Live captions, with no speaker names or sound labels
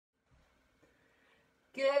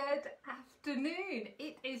Good afternoon.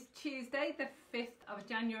 It is Tuesday, the 5th of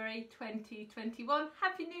January 2021.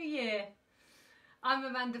 Happy New Year. I'm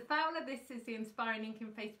Amanda Fowler. This is the Inspiring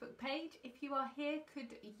Inkin Facebook page. If you are here, could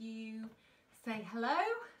you say hello?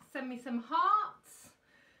 Send me some hearts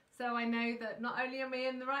so I know that not only am I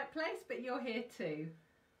in the right place, but you're here too.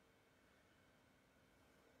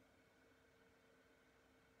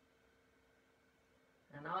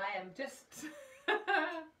 And I am just...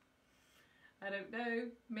 I don't know,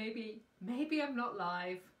 maybe I'm not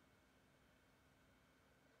live.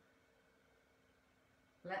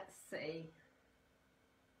 Let's see.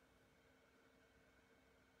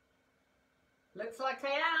 Looks like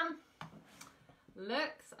I am.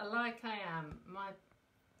 Looks like I am. My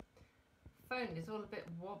phone is all a bit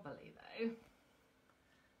wobbly though.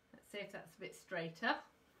 Let's see if that's a bit straighter.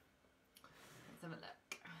 Let's have a look.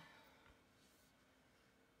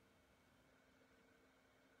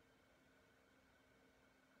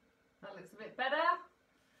 That looks a bit better.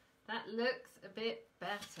 That looks a bit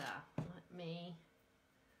better. Let me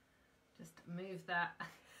just move that.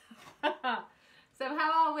 So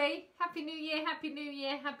how are we? Happy New Year, Happy New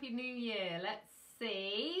Year, Happy New Year. Let's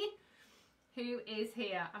see who is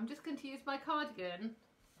here. I'm just going to use my cardigan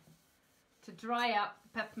to dry up the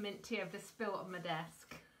peppermint tea I've just spilt on my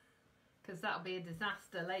desk, because that'll be a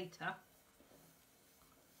disaster later.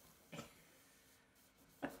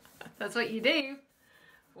 That's what you do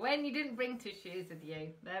when you didn't bring tissues with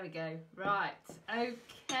you. There we go. Right.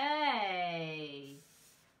 Okay.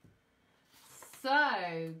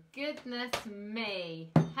 So, goodness me.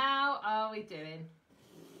 How are we doing?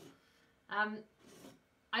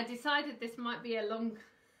 I decided this might be a long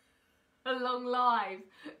live.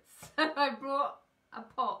 So I brought a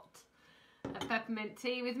pot of peppermint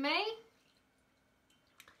tea with me.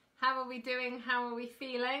 How are we doing? How are we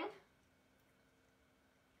feeling?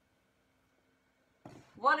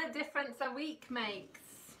 What a difference a week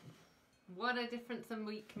makes. What a difference a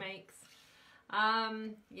week makes.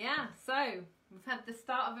 Yeah, so we've had the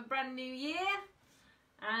start of a brand new year,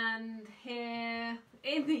 and here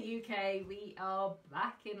in the UK we are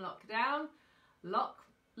back in lockdown.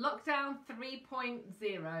 Lockdown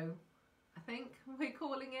 3.0, I think we're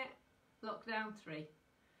calling it. Lockdown 3.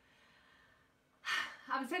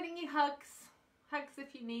 I'm sending you hugs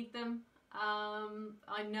if you need them.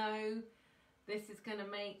 I know this is going to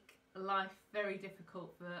make life very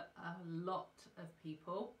difficult for a lot of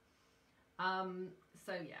people.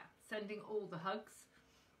 So yeah, sending all the hugs.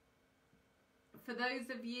 For those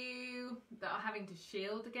of you that are having to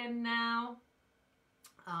shield again now,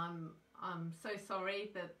 I'm so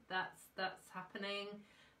sorry that that's happening.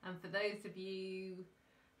 And for those of you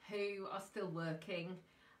who are still working,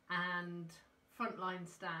 and frontline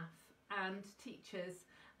staff and teachers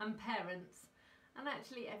and parents and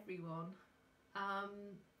actually everyone,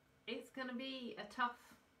 it's going to be a tough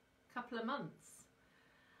couple of months,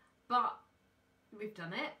 but we've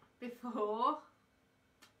done it before.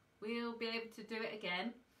 We'll be able to do it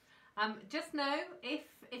again. Just know,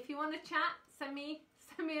 if you want to chat, send me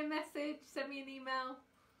a message, send me an email,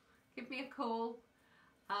 give me a call.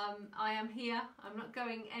 I am here. I'm not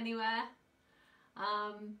going anywhere,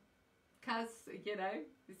 because you know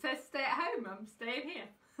it says stay at home. I'm staying here.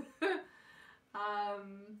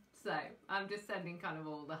 So I'm just sending kind of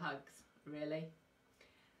all the hugs, really.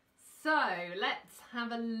 So let's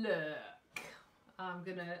have a look. I'm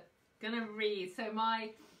gonna read. So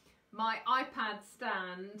my iPad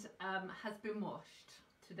stand has been washed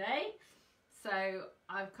today, so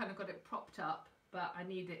I've kind of got it propped up, but I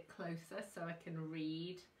need it closer so I can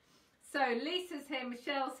read. So Lisa's here,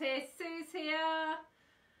 Michelle's here, Sue's here,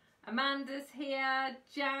 Amanda's here,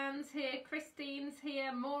 Jan's here, Christine's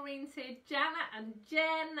here, Maureen's here, Jana and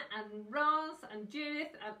Jen and Roz and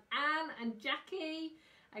Judith and Anne and Jackie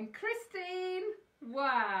and Christine.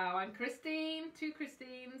 Wow, and Christine, 2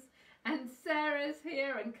 Christines, and Sarah's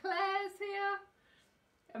here and Claire's here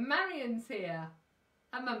and Marion's here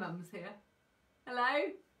and my mum's here.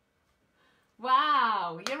 Hello.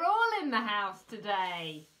 Wow, you're all in the house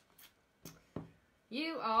today.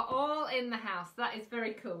 You are all in the house. That is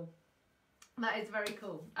very cool. That is very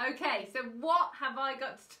cool. Okay, so what have I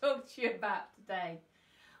got to talk to you about today?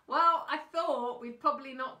 Well, I thought we'd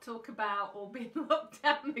probably not talk about or be locked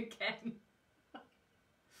down again.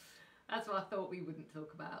 That's what I thought we wouldn't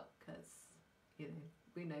talk about, because, you know,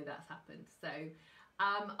 we know that's happened. So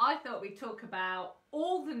I thought we'd talk about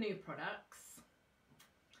all the new products,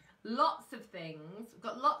 lots of things. We've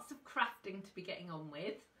got lots of crafting to be getting on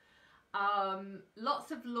with.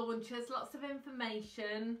 Lots of launches, lots of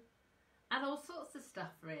information, and all sorts of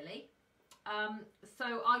stuff really.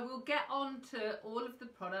 So I will get on to all of the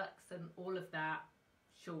products and all of that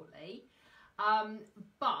shortly.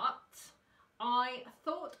 But I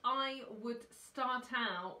thought I would start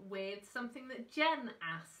out with something that Jen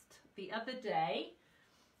asked the other day,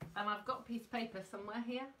 and I've got a piece of paper somewhere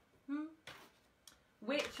here,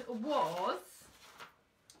 which was,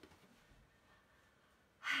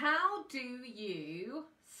 how do you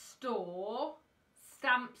store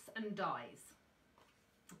stamps and dies?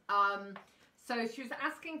 So she was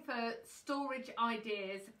asking for storage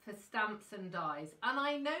ideas for stamps and dies, and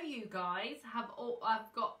I know you guys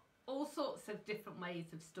I've got all sorts of different ways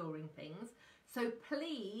of storing things, so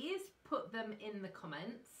please put them in the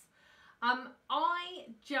comments.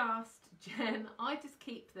 Jen, I just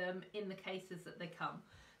keep them in the cases that they come.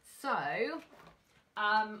 So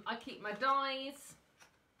I keep my dies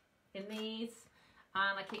in these,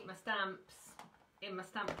 and I keep my stamps in my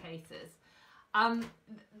stamp cases.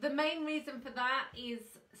 The main reason for that is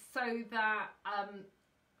so that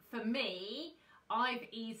for me, I've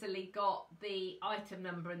easily got the item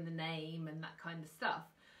number and the name and that kind of stuff,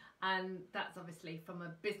 and that's obviously from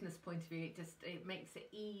a business point of view, it makes it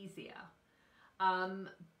easier.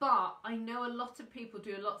 But I know a lot of people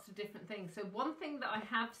do lots of different things. So one thing that I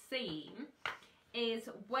have seen is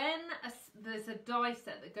when there's a die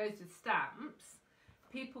set that goes with stamps,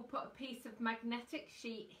 people put a piece of magnetic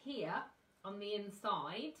sheet here on the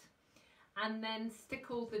inside and then stick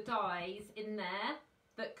all the dies in there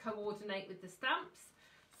that coordinate with the stamps.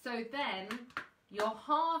 So then you're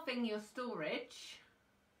halving your storage,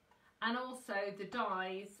 and also the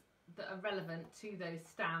dies that are relevant to those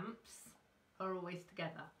stamps are always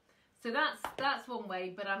together. So that's one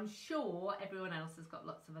way, but I'm sure everyone else has got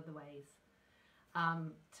lots of other ways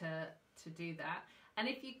to do that. And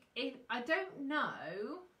if I don't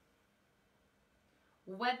know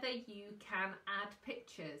whether you can add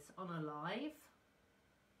pictures on a live,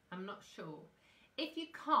 I'm not sure. If you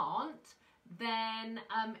can't, then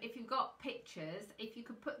if you've got pictures, if you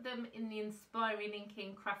could put them in the Inspiring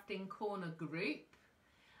Inking Crafting Corner group,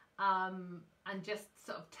 and just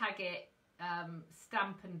sort of tag it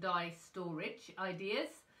stamp and die storage ideas,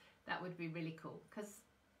 that would be really cool, because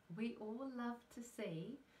we all love to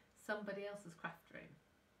see somebody else's craft room,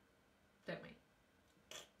 don't we?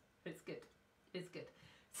 It's good. It's good.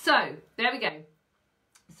 So there we go.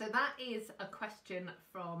 So that is a question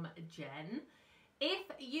from Jen.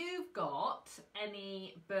 If you've got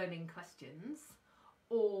any burning questions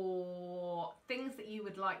or things that you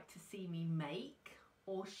would like to see me make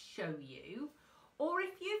or show you, or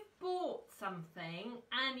if you've bought something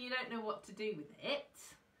and you don't know what to do with it,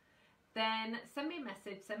 then send me a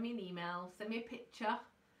message, send me an email, send me a picture,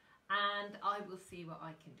 and I will see what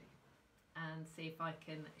I can do and see if I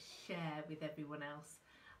can share with everyone else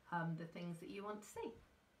the things that you want to see.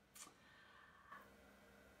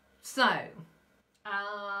 So,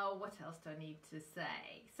 what else do I need to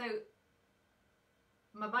say? So,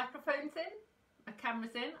 my microphone's in, my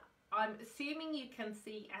camera's in. I'm assuming you can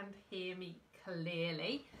see and hear me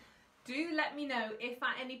clearly. Do let me know if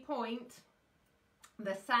at any point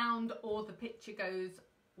the sound or the picture goes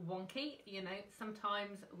wonky. You know,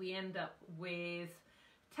 sometimes we end up with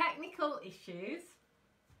technical issues,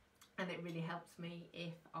 and it really helps me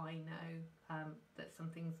if I know that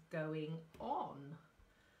something's going on.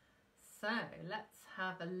 So let's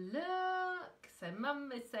have a look. So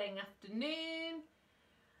Mum is saying afternoon,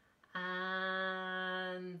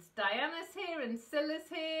 and Diana's here, and Scylla's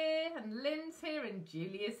here, and Lynn's here, and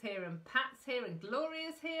Julia's here, and Pat's here, and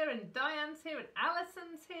Gloria's here, and Diane's here, and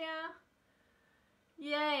Alison's here.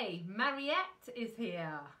 Yay, Mariette is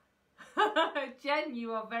here. Jen,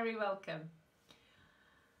 you are very welcome.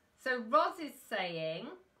 So Roz is saying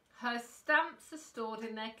her stamps are stored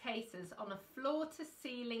in their cases on a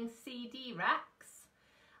floor-to-ceiling CD racks,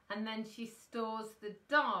 and then she stores the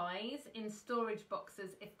dies in storage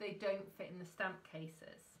boxes if they don't fit in the stamp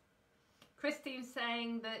cases. Christine's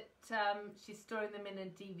saying that she's storing them in a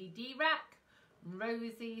DVD rack.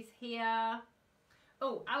 Rosie's here.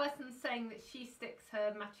 Oh, Alison's saying that she sticks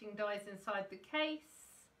her matching dies inside the case.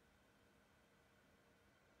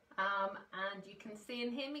 And you can see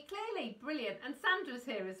and hear me clearly. Brilliant. And Sandra's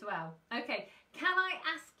here as well. Okay, can I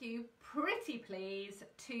ask you pretty please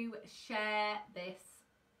to share this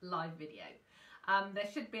live video? There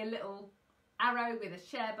should be a little arrow with a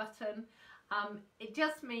share button. It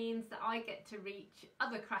just means that I get to reach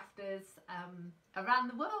other crafters around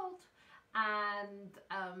the world, and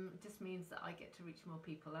just means that I get to reach more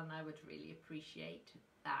people, and I would really appreciate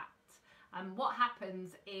that. And what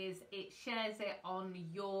happens is it shares it on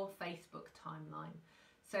your Facebook timeline.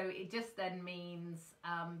 So it just then means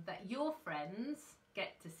that your friends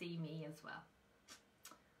get to see me as well.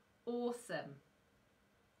 Awesome.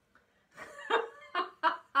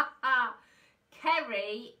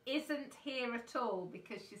 Mary isn't here at all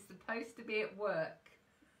because she's supposed to be at work.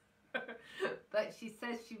 But she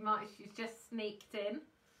says she's just sneaked in.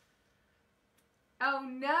 Oh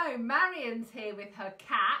no, Marion's here with her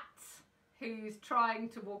cat, who's trying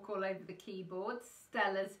to walk all over the keyboard.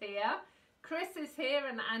 Stella's here. Chris is here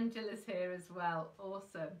and Angela's here as well.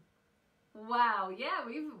 Awesome. Wow, yeah,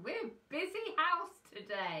 we're busy house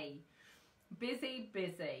today. Busy,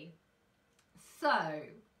 busy. So,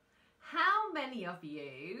 how many of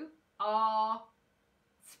you are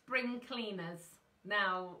spring cleaners?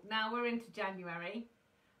 Now we're into January.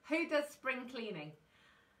 Who does spring cleaning?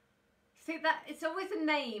 See, that it's always a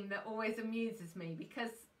name that always amuses me,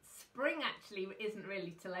 because spring actually isn't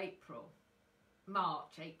really till April.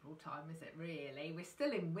 March, April time, is it really? We're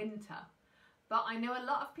still in winter. But I know a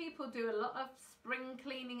lot of people do a lot of spring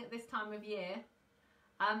cleaning at this time of year.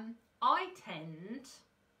 I tend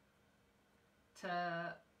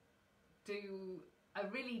to do a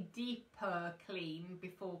really deeper clean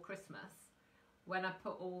before Christmas, when I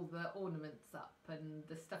put all the ornaments up and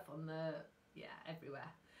the stuff on the, everywhere.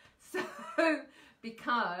 So,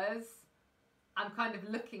 because I'm kind of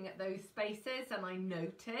looking at those spaces and I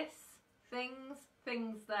notice things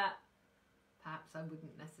that perhaps I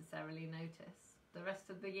wouldn't necessarily notice the rest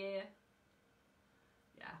of the year.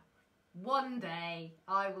 Yeah. One day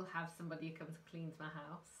I will have somebody who comes and cleans my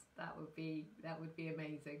house. That would be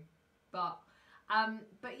amazing. But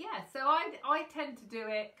yeah, so I tend to do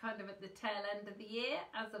it kind of at the tail end of the year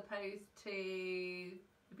as opposed to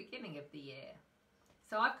the beginning of the year.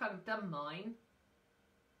 So I've kind of done mine.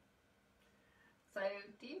 So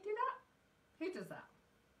do you do that? Who does that?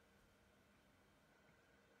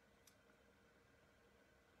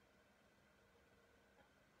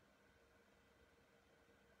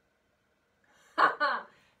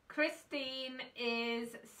 Christine is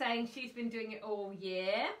saying she's been doing it all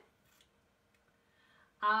year.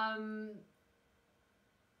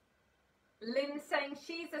 Lynn's saying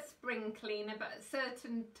she's a spring cleaner, but at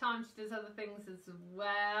certain times she does other things as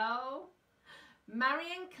well.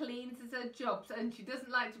 Marion cleans as her job, and she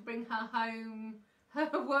doesn't like to bring her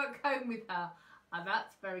work home with her. Oh,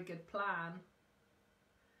 that's a very good plan.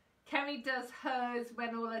 Kerry does hers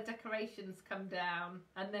when all her decorations come down,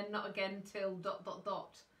 and then not again till ...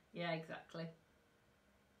 Yeah, exactly.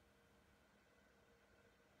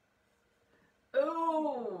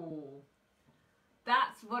 Oh,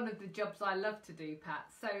 that's one of the jobs I love to do,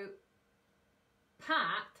 Pat. So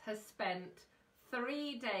Pat has spent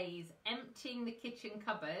 3 days emptying the kitchen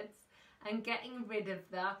cupboards and getting rid of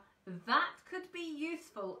that could be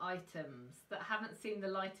useful items that haven't seen the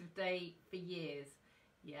light of day for years.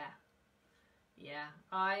 Yeah.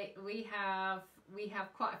 We have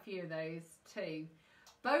quite a few of those too.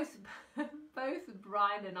 Both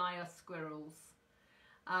Brian and I are squirrels.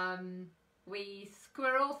 We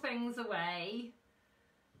squirrel things away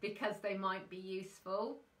because they might be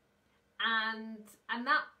useful, and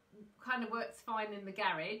that kind of works fine in the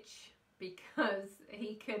garage because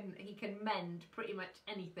he can mend pretty much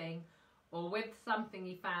anything, or with something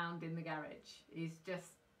he found in the garage. He's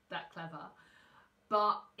just that clever.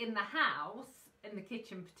 But in the house, in the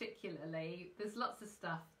kitchen particularly, there's lots of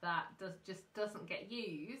stuff that just doesn't get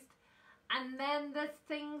used, and then there's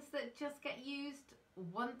things that just get used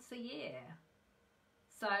once a year.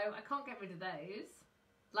 So I can't get rid of those,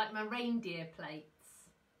 like my reindeer plates.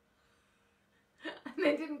 And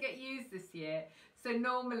they didn't get used this year. So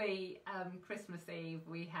normally Christmas Eve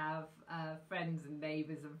we have friends and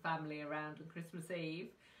neighbours and family around on Christmas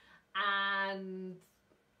Eve, and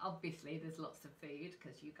obviously there's lots of food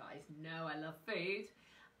because you guys know I love food,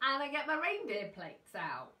 and I get my reindeer plates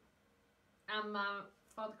out and my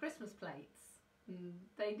Father Christmas plates. And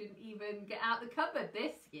they didn't even get out the cupboard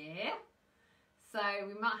this year, so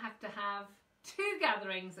we might have to have 2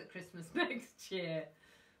 gatherings at Christmas next year.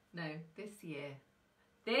 No, this year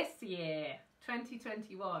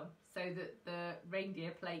 2021, so that the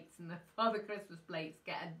reindeer plates and the Father Christmas plates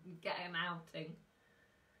get an outing.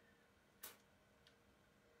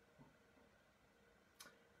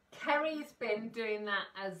 Kerry's been doing that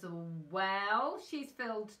as well. She's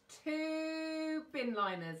filled 2 bin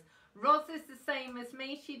liners. Roz is the same as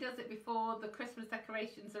me. She does it before the Christmas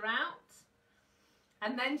decorations are out,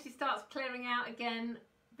 and then she starts clearing out again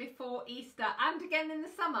before Easter, and again in the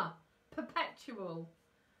summer. Perpetual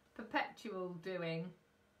doing.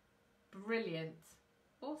 Brilliant.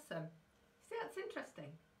 Awesome. See, that's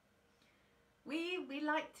interesting. We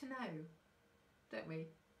like to know, don't we?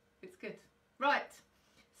 It's good. Right.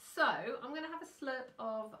 So I'm going to have a slurp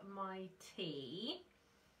of my tea,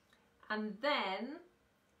 and then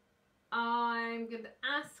I'm going to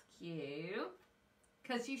ask you,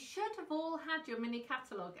 because you should have all had your mini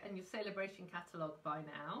catalogue and your Sale-a-Bration catalogue by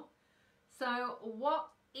now. So what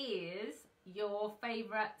is your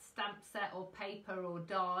favourite stamp set or paper or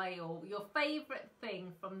die or your favourite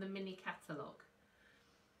thing from the mini catalogue?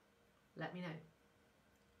 Let me know.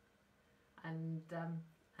 And then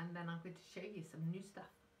I'm going to show you some new stuff.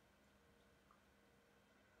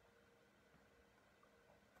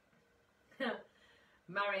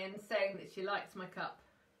 Marion saying that she likes my cup.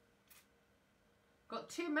 Got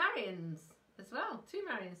 2 Marions as well. 2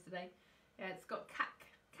 Marions today. Yeah, it's got cacti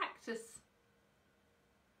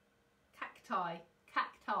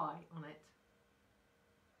on it.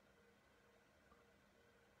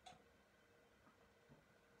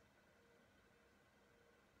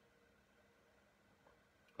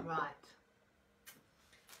 Right.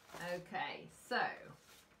 Okay, so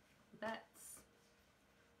let's...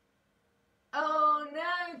 Oh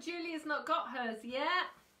no, Julia's not got hers yet.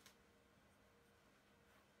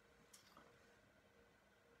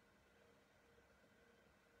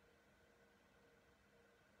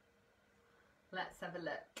 Let's have a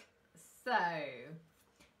look. So,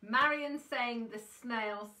 Marion's saying the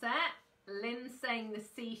snail set. Lynn's saying the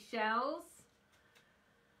seashells.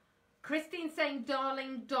 Christine's saying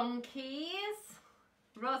darling donkeys.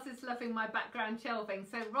 Roz is loving my background shelving.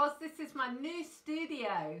 So Roz, this is my new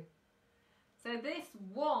studio. So this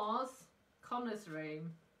was Connor's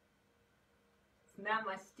room. It's now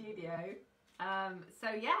my studio.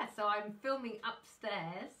 So yeah, so I'm filming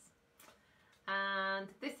upstairs. And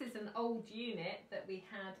this is an old unit that we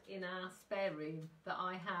had in our spare room that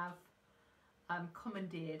I have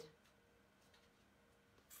commandeered.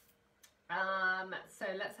 So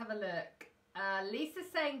let's have a look. Lisa's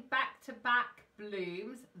saying back-to-back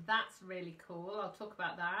blooms. That's really cool. I'll talk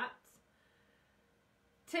about that.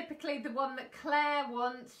 Typically the one that Claire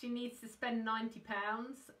wants, she needs to spend £90.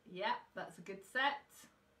 Yep, that's a good set.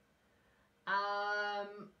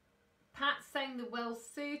 Pat's saying the well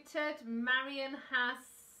suited. Marion has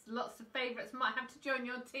lots of favourites. Might have to join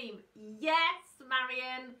your team. Yes,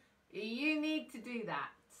 Marion, you need to do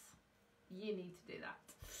that. You need to do that.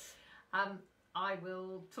 I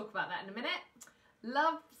will talk about that in a minute.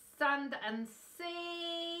 Love, sand and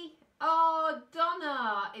sea. Oh,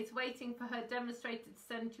 Donna is waiting for her demonstrator to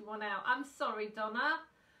send you one out. I'm sorry, Donna.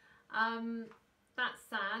 That's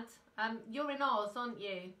sad. You're in Oz, aren't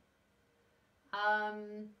you?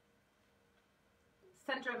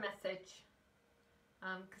 Send her a message.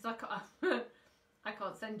 Because I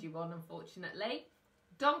can't send you one, unfortunately.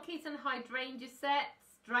 Donkeys and hydrangea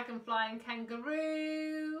sets. Dragonfly and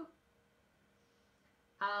kangaroo.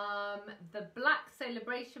 The black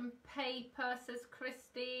Sale-a-Bration paper, says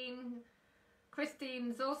Christine.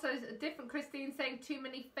 Christine's also a different Christine saying too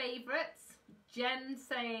many favourites. Jen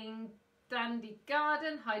saying Dandy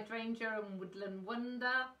Garden, Hydrangea and Woodland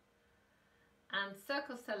Wonder. And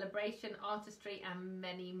Circle Sale-a-Bration, Artistry and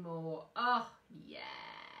many more. Oh, yeah.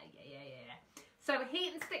 So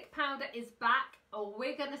heat and stick powder is back. Oh,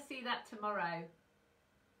 we're going to see that tomorrow.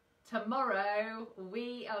 Tomorrow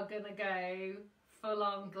we are going to go full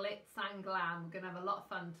on glitz and glam. We're going to have a lot of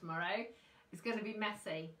fun tomorrow. It's going to be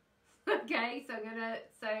messy. Okay, so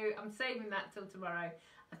I'm saving that till tomorrow.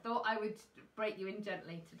 I thought I would break you in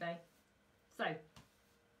gently today. So,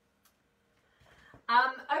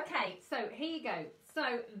 okay, so here you go.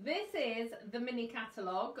 So this is the mini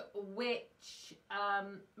catalogue, which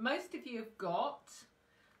most of you have got.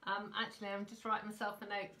 Actually, I'm just writing myself a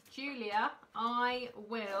note. Julia, I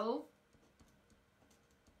will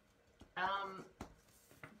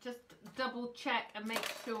just double check and make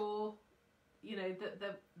sure, you know,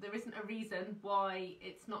 that there isn't a reason why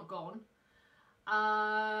it's not gone.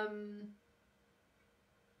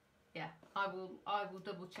 Yeah, I will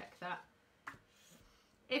double check that.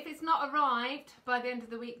 If it's not arrived by the end of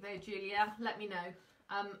the week though, Julia, let me know.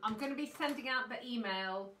 I'm going to be sending out the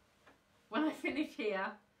email when I finish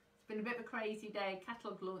here. It's been a bit of a crazy day.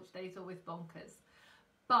 Catalogue launch day is always bonkers.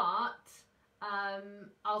 But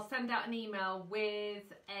I'll send out an email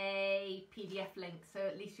with a PDF link, so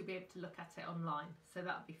at least you'll be able to look at it online. So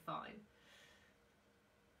that'll be fine.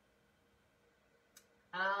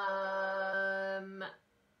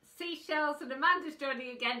 Seashells and Amanda's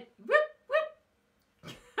joining again. Whoop, whoop.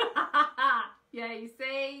 Yeah, you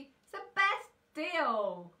see, it's the best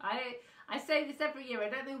deal. I say this every year. I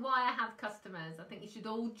don't know why I have customers. I think you should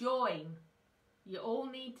all join. You all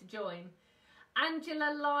need to join.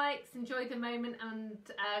 Angela likes Enjoy the Moment, and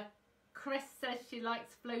Chris says she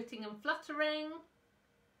likes Floating and Fluttering.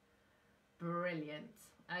 Brilliant.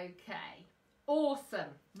 Okay.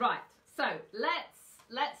 Awesome. Right. So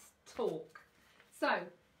let's talk. So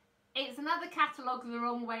it's another catalogue the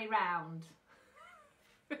wrong way round.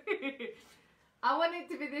 I want it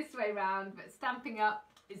to be this way round, but Stamping Up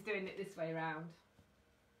is doing it this way round.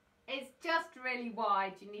 It's just really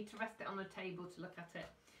wide. You need to rest it on a table to look at it.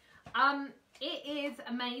 It is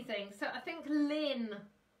amazing. So I think Lynn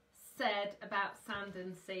said about Sand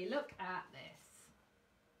and Sea. Look at this.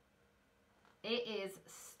 It is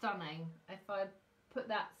stunning. If I put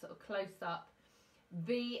that sort of close up,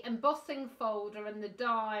 the embossing folder and the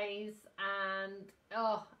dies, and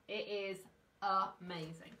oh, it is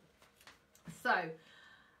amazing. So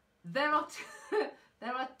there are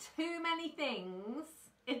too many things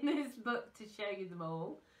in this book to show you them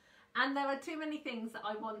all, and there are too many things that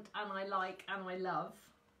I want and I like and I love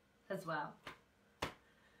as well.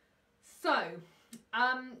 So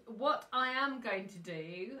what I am going to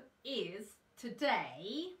do is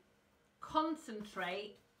today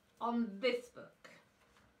concentrate on this book.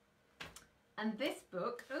 And this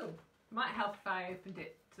book, oh, might help if I opened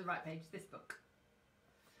it to the right page, this book.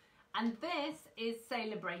 And this is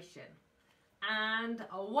Sale-a-Bration. And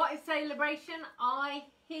what is Sale-a-Bration? I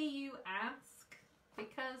hear you ask,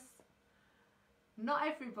 because not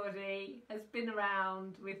everybody has been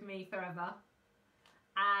around with me forever.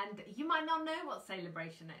 And you might not know what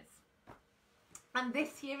Sale-a-Bration is. And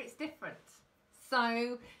this year it's different.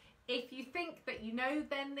 So if you think that you know,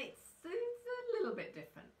 then it's a little bit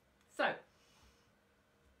different. So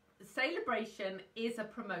Sale-a-Bration is a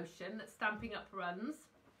promotion that Stamping Up runs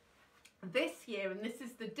this year, and this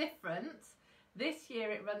is the difference. This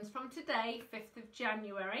year it runs from today, 5th of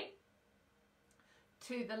January,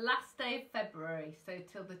 to the last day of February, so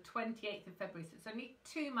till the 28th of February. So it's only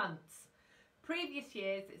 2 months. Previous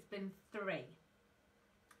years it's been 3.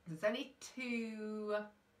 So it's only 2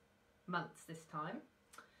 months this time.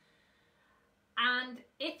 And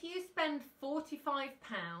if you spend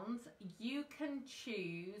 £45, you can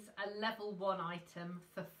choose a level 1 item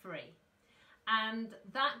for free. And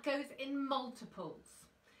that goes in multiples.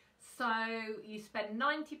 So you spend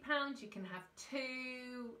 £90, you can have 2,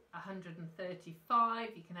 135,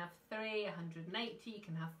 you can have 3, 180, you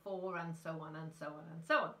can have 4, and so on and so on and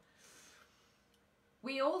so on.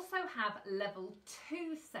 We also have level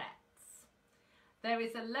 2 sets. There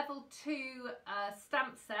is a level 2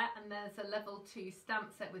 stamp set, and there's a level 2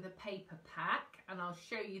 stamp set with a paper pack, and I'll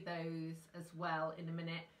show you those as well in a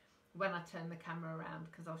minute when I turn the camera around,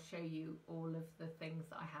 because I'll show you all of the things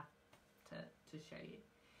that I have to show you.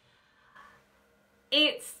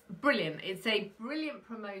 It's brilliant. It's a brilliant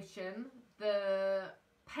promotion. The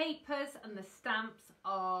papers and the stamps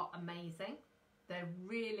are amazing. They're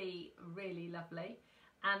really, really lovely.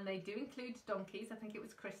 And they do include donkeys. I think it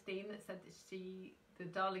was Christine that said that the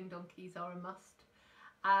darling donkeys are a must.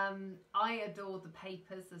 I adore the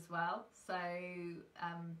papers as well. So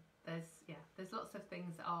there's lots of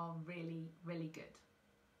things that are really, really good.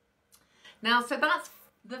 Now, so that's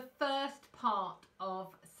the first part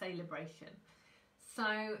of Sale-a-Bration.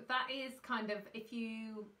 So that is kind of, if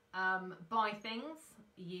you buy things,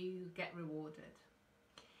 you get rewarded.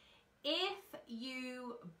 If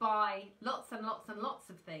you buy lots and lots and lots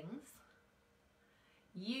of things,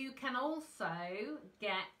 you can also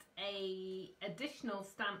get a additional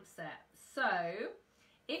stamp set. So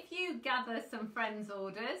if you gather some friends'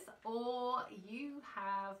 orders, or you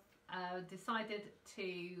have decided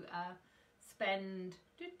to spend,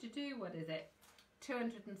 what is it,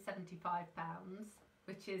 £275,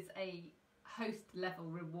 which is a host level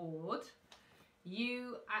reward,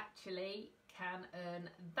 you actually can earn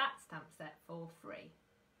that stamp set for free.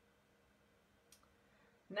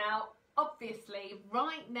 Now, obviously,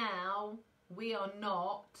 right now, we are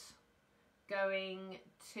not going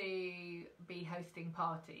to be hosting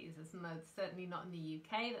parties. It's certainly not in the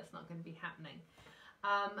UK. That's not going to be happening.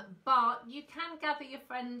 But you can gather your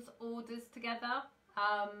friends' orders together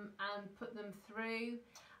and put them through.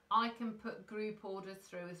 I can put group orders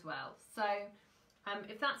through as well. So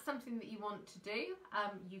if that's something that you want to do,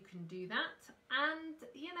 you can do that. And,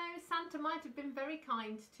 you know, Santa might have been very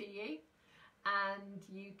kind to you, and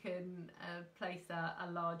you can place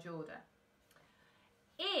a large order.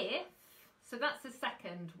 So that's the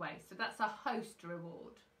second way. So that's a host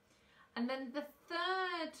reward. And then the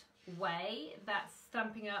third way that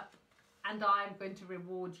Stamping Up and I'm going to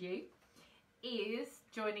reward you is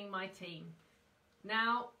joining my team.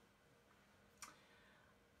 Now,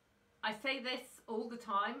 I say this all the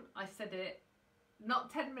time. I said it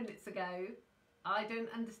not 10 minutes ago. I don't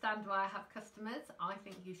understand why I have customers. I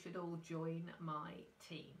think you should all join my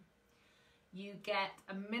team. You get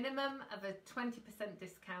a minimum of a 20%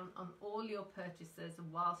 discount on all your purchases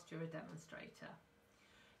whilst you're a demonstrator.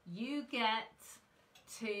 You get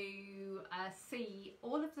to see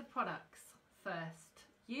all of the products first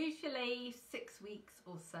usually 6 weeks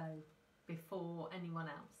or so before anyone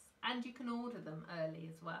else, and you can order them early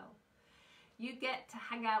as well. You get to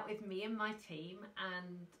hang out with me and my team,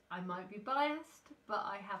 and I might be biased, but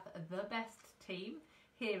I have the best team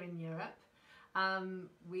here in Europe.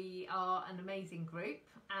 We are an amazing group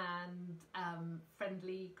and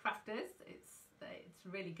friendly crafters. It's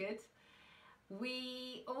really good.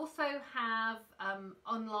 We also have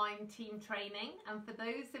online team training, and for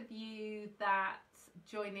those of you that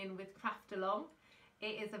join in with Catalogue,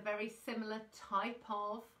 it is a very similar type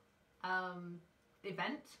of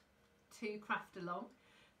event to Catalogue,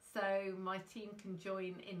 so my team can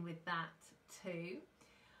join in with that too.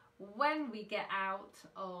 When we get out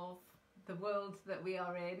of the world that we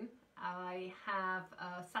are in, I have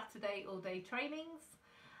Saturday all-day trainings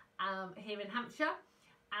here in Hampshire,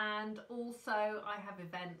 and also I have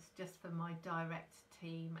events just for my direct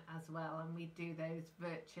team as well, and we do those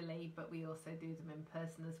virtually, but we also do them in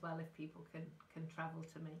person as well if people can travel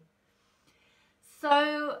to me.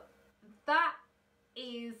 So that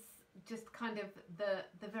is just kind of the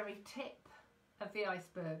very tip of the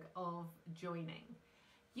iceberg of joining.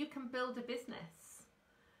 You can build a business.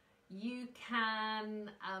 You can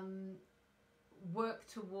work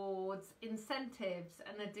towards incentives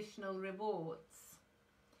and additional rewards.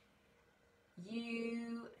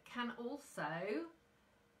 You can also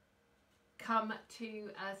come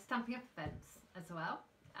to stamping up events as well,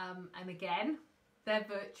 and again, they're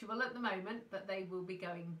virtual at the moment, but they will be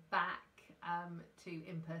going back to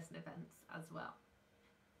in-person events as well.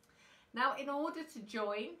 Now, in order to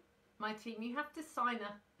join my team, you have to sign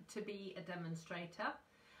up to be a demonstrator.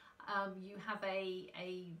 You have a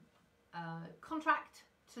contract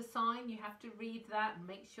to sign. You have to read that and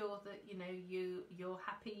make sure that you're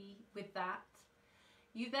happy with that.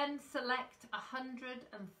 You then select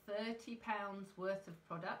 £130 worth of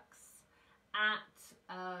products at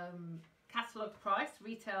catalogue price,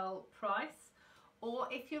 retail price, or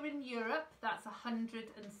if you're in Europe, that's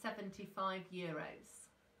 €175.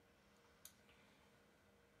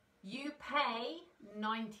 You pay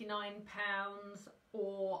 £99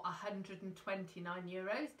 or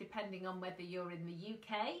 €129, depending on whether you're in the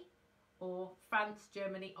UK or France,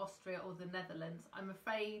 Germany, Austria or the Netherlands. I'm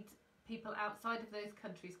afraid people outside of those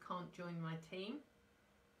countries can't join my team.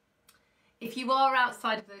 If you are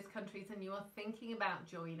outside of those countries and you are thinking about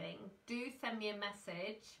joining, do send me a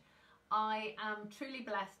message. I am truly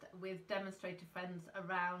blessed with demonstrator friends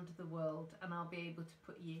around the world, and I'll be able to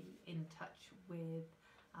put you in touch with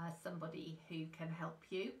somebody who can help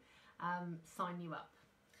you sign you up.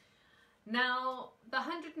 Now, the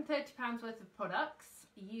 £130 worth of products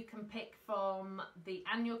you can pick from the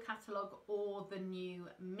annual catalogue or the new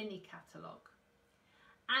mini catalogue.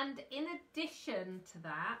 And in addition to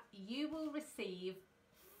that, you will receive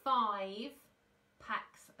 5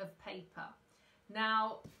 packs of paper.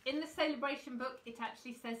 Now, in the Sale-a-Bration book, it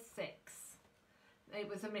actually says 6. It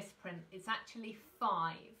was a misprint. It's actually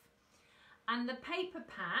 5. And the paper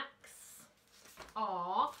packs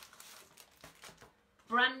are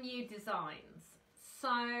brand new designs.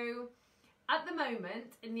 So at the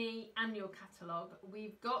moment in the annual catalogue,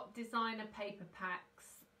 we've got designer paper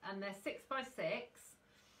packs, and they're 6 by 6,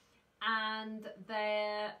 and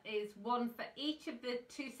there is one for each of the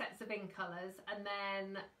 2 sets of in colours, and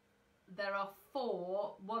then there are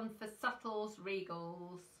 4, one for subtles,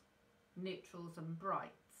 regals, neutrals and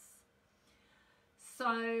brights.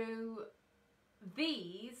 So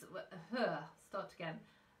these, start again.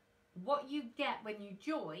 What you get when you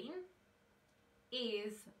join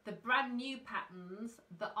is the brand new patterns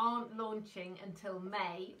that aren't launching until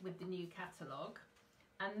May with the new catalogue.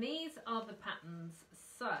 And these are the patterns.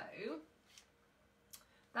 So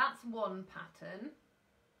that's one pattern.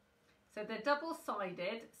 So they're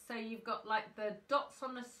double-sided. So you've got like the dots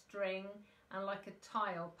on a string and like a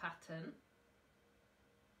tile pattern.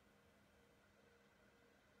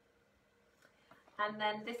 And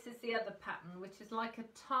then this is the other pattern, which is like a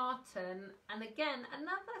tartan, and again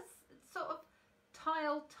another sort of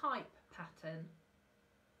tile type pattern.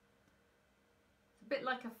 It's a bit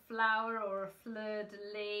like a flower or a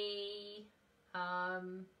fleur-de-lis,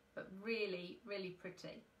 but really, really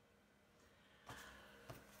pretty.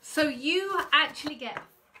 So you actually get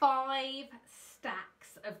 5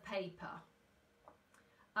 stacks of paper.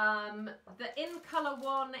 The in colour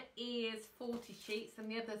one is 40 sheets and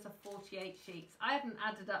the others are 48 sheets. I haven't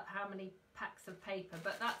added up how many packs of paper,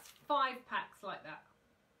 but that's 5 packs like that.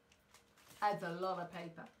 That's a lot of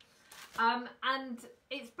paper. And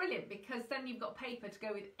it's brilliant because then you've got paper to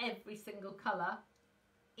go with every single colour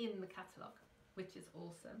in the catalogue, which is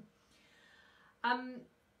awesome.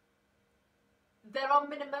 There are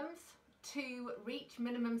minimums to reach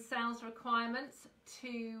minimum sales requirements,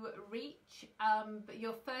 to reach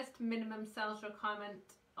your first minimum sales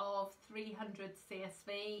requirement of 300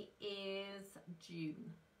 CSV is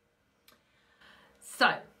June. So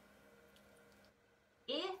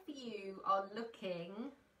if you are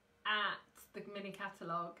looking at the mini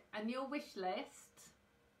catalogue and your wish list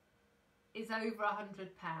is over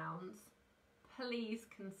 £100, please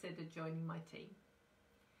consider joining my team.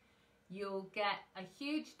 You'll get a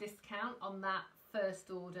huge discount on that first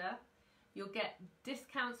order. You'll get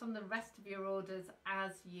discounts on the rest of your orders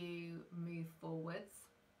as you move forwards.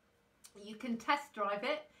 You can test drive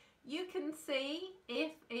it. You can see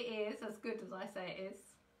if it is as good as I say it is.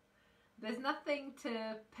 There's nothing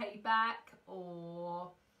to pay back,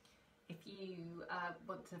 or if you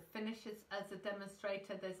want to finish as a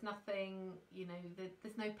demonstrator, there's nothing, you know,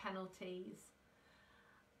 there's no penalties.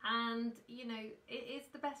 And, you know, it is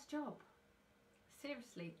the best job.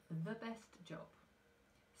 Seriously, the best job.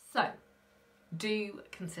 So, do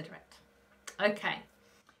consider it. Okay,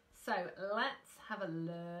 so let's have a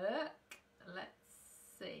look. Let's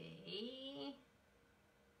see.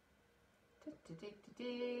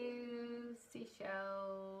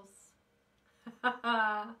 Seashells.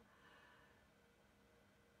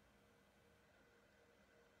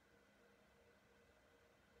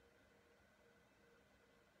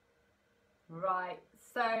 Right,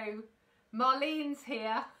 so Marlene's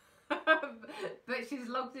here, but she's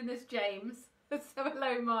logged in as James. So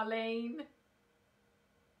hello, Marlene.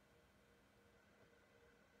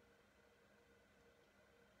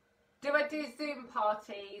 Do I do Zoom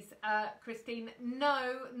parties, Christine?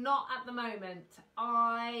 No, not at the moment.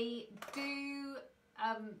 I do.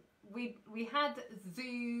 We had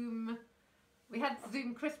Zoom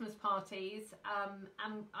Christmas parties,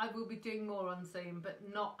 and I will be doing more on Zoom, but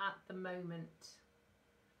not at the moment.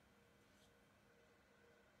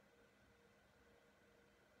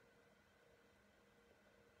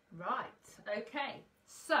 Right. Okay.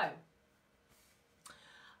 So,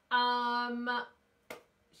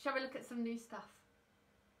 shall we look at some new stuff?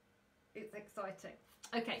 It's exciting.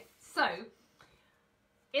 Okay, so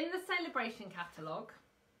in the Sale-a-Bration catalogue,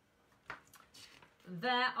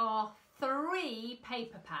 there are 3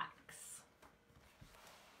 paper packs.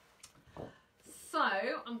 So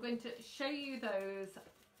I'm going to show you those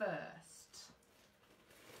first.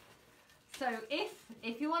 So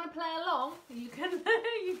if you want to play along, you can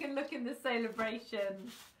you can look in the Sale-a-Bration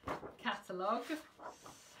catalogue.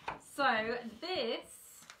 So this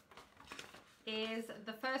is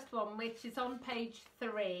the first one, which is on page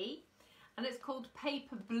 3, and it's called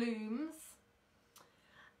Paper Blooms,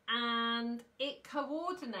 and it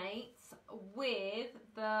coordinates with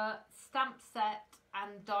the stamp set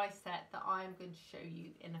and die set that I am going to show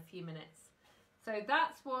you in a few minutes. So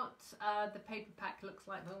that's what the paper pack looks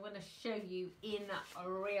like. I'm going to show you in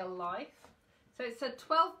real life. So it's a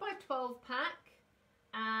 12 by 12 pack,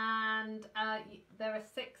 and there are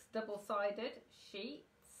 6 double-sided sheets.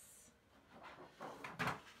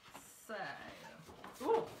 So,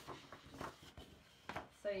 ooh.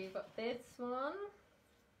 So you've got this one,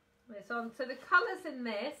 this one. So the colours in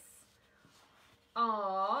this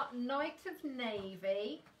are Night of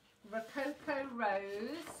Navy, Rococo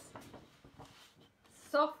Rose,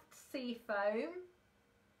 Soft Seafoam,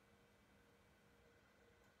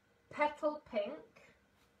 Petal Pink,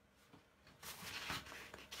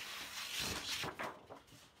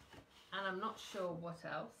 and I'm not sure what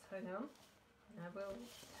else. Hang on, I will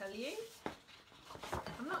tell you.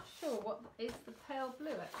 I'm not sure what is the pale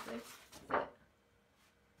blue actually.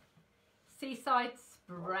 Is it Seaside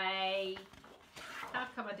Spray? How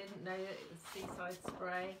come I didn't know that it was Seaside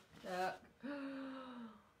Spray? Look.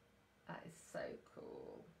 That is so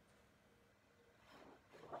cool.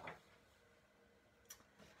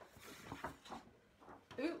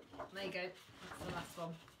 Ooh, there you go. That's the last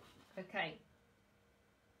one. Okay.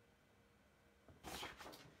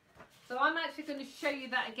 So I'm actually going to show you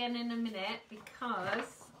that again in a minute,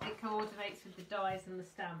 because it coordinates with the dies and the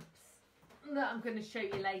stamps that I'm going to show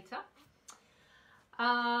you later.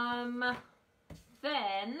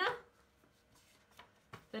 Then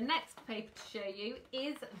the next paper to show you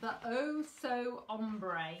is the Oh So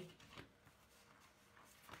Ombre,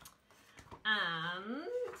 and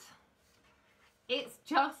it's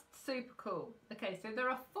just super cool. Okay, so there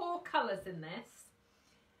are 4 colours in this.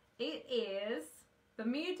 It is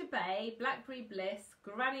Bermuda Bay, Blackberry Bliss,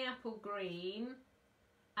 Granny Apple Green,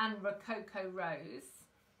 and Rococo Rose,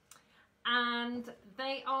 and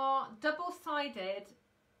they are double-sided,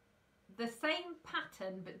 the same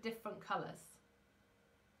pattern but different colours.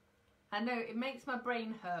 I know, it makes my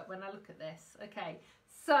brain hurt when I look at this. Okay,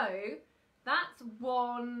 so that's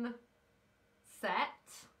one set.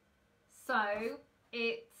 So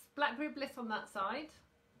it's Blackberry Bliss on that side,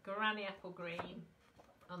 Granny Apple Green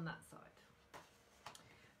on that side.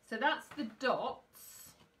 So that's the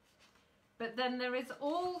dots. But then there is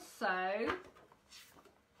also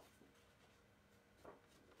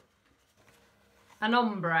an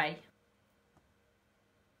ombre.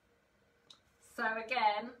 So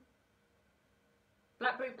again,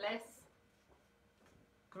 Blackberry Bliss,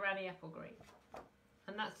 Granny Apple Green.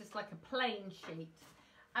 And that's just like a plain sheet.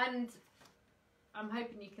 And I'm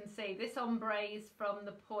hoping you can see this ombre is from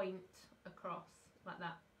the point across like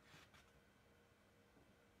that.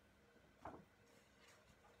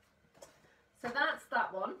 So that's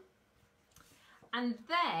that one. And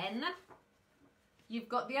then you've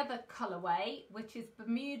got the other colourway, which is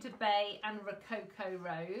Bermuda Bay and Rococo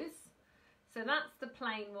Rose. So that's the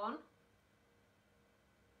plain one.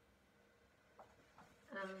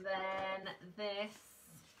 And then this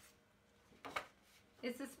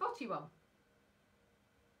is the spotty one.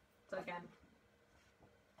 So again,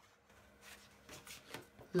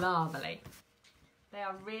 lovely. They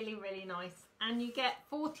are really, really nice. And you get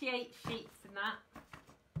 48 sheets in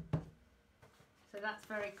that. So that's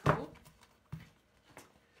very cool.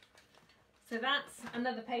 So that's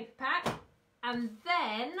another paper pack. And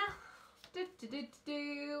then,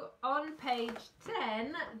 on page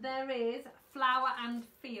 10, there is Flower and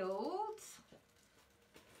Field.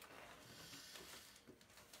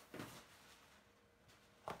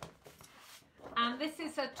 And this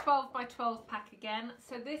is a 12 by 12 pack again.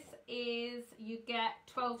 So this is, you get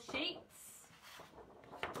 12 sheets.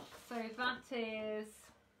 So that is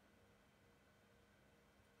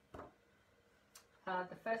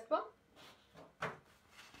the first one.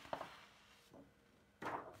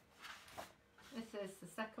 This is the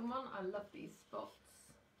second one. I love these spots.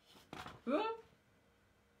 Whoa.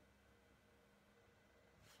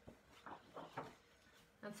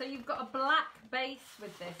 And so you've got a black base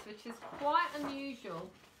with this, which is quite unusual,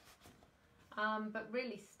 but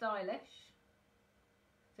really stylish.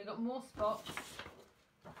 So you've got more spots.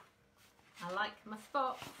 I like my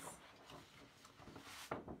spots.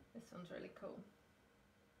 This one's really cool.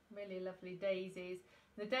 Really lovely daisies.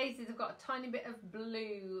 The daisies have got a tiny bit of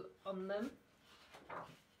blue on them.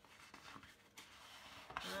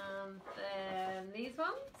 And then these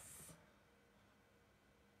ones.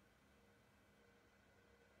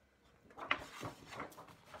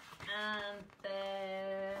 And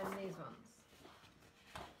then these ones.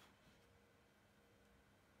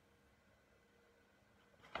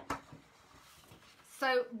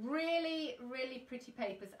 So really, really pretty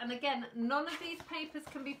papers. And again, none of these papers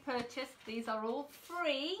can be purchased. These are all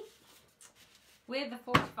free with a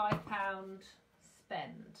 £45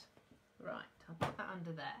 spend. Right, I'll put that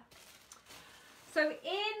under there. So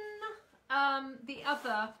in the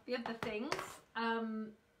other things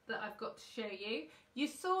that I've got to show you, you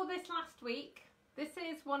saw this last week. This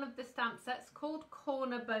is one of the stamp sets called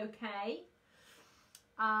Corner Bouquet.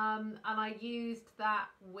 And I used that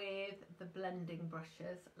with the blending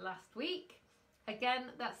brushes last week.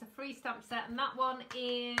 Again, that's a free stamp set, and that one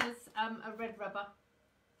is a red rubber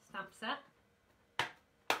stamp set.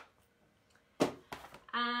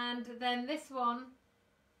 And then this one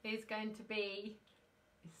is going to be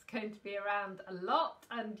around a lot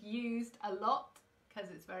and used a lot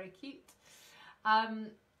because it's very cute.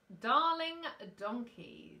 Darling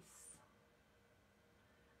Donkeys.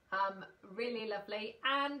 Really lovely.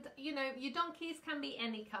 And you know, your donkeys can be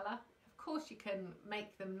any colour. Of course you can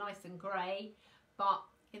make them nice and grey, but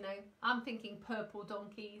you know, I'm thinking purple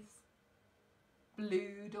donkeys,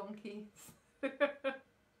 blue donkeys,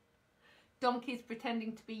 donkeys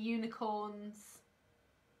pretending to be unicorns.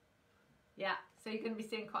 Yeah, so you're going to be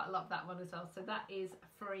seeing quite a lot of that one as well. So that is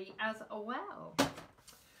free as well.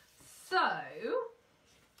 So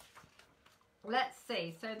let's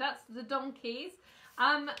see. So that's the donkeys.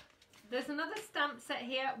 There's another stamp set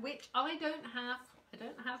here which I don't have. I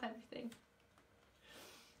don't have everything.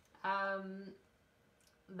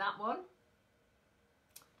 That one.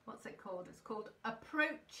 What's it called? It's called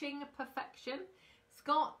Approaching Perfection. It's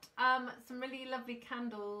got some really lovely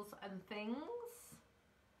candles and things.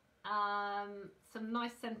 Some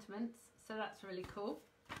nice sentiments. So that's really cool.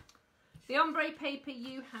 The ombre paper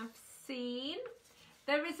you have seen.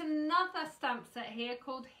 There is another stamp set here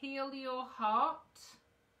called Heal Your Heart.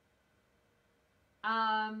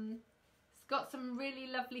 It's got some really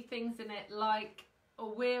lovely things in it, like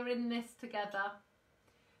we're in this together.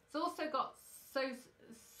 It's also got so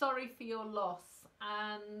sorry for your loss,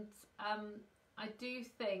 and I do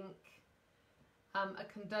think a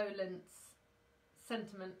condolence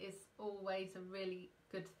sentiment is always a really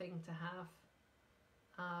good thing to have.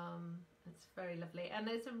 It's very lovely, and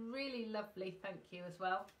there's a really lovely thank you as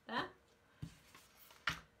well there.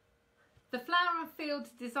 The Flower and Field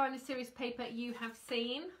Designer Series paper you have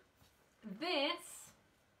seen. This,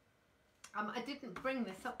 I didn't bring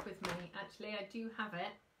this up with me actually, I do have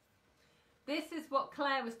it. This is what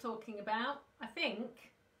Claire was talking about, I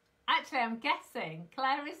think. Actually, I'm guessing.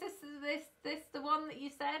 Claire, is this the one that you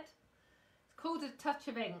said? It's called A Touch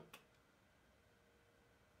of Ink.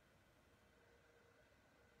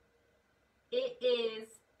 It is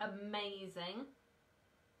amazing.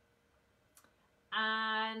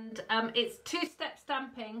 And it's two-step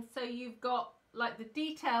stamping, so you've got like the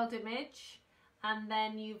detailed image and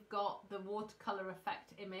then you've got the watercolor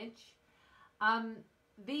effect image.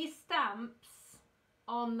 These stamps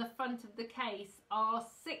on the front of the case are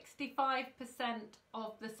 65%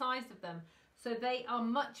 of the size of them, so they are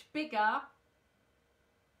much bigger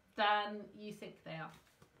than you think they are.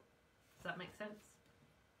 Does that make sense?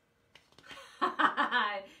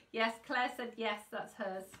 Yes, Claire said yes, that's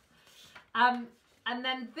hers. And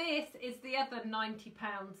then this is the other £90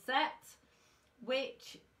 set,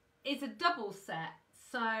 which is a double set.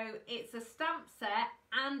 So it's a stamp set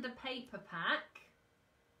and a paper pack,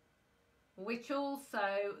 which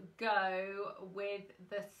also go with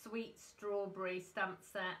the Sweet Strawberry stamp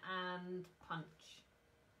set and punch.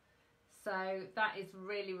 So that is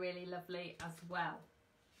really, really lovely as well.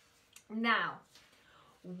 Now,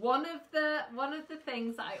 one of the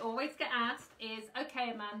things that I always get asked is,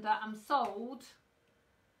 okay, Amanda, I'm sold.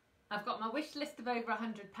 I've got my wish list of over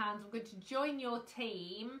 £100. I'm going to join your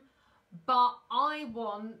team, but I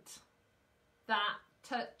want that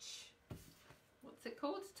touch. What's it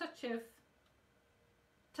called? Touch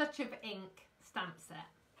of Ink stamp set.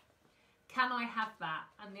 Can I have that?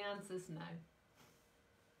 And the answer's no.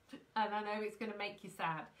 And I know it's going to make you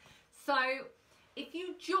sad. So if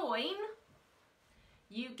you join,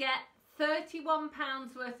 you get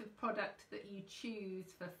 £31 worth of product that you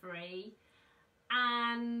choose for free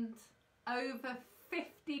and over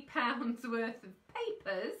 £50 worth of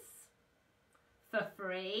papers for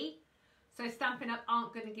free. So Stampin' Up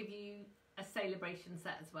aren't going to give you a Sale-a-Bration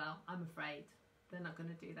set as well, I'm afraid. They're not going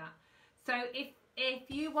to do that. So if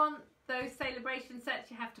you want those Sale-a-Bration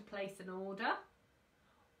sets, you have to place an order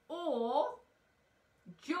or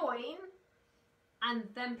join and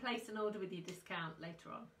then place an order with your discount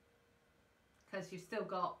later on, because you've still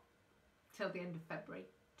got till the end of February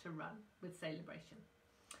to run with Sale-a-Bration.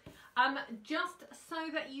 Just so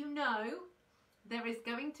that you know, there is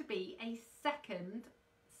going to be a second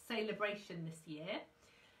Sale-a-Bration this year.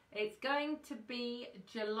 It's going to be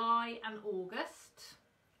July and August.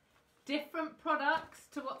 Different products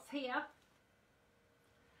to what's here.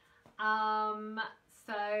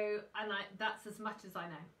 That's as much as I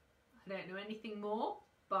know. I don't know anything more,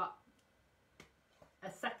 but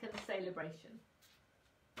a second Sale-a-Bration.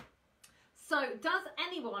 So does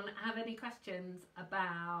anyone have any questions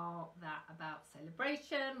about that, about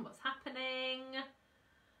Sale-a-Bration, what's happening?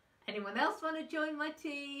 Anyone else want to join my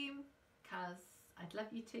team? Because I'd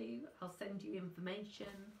love you to. I'll send you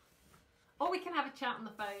information. Or we can have a chat on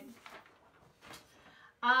the phone.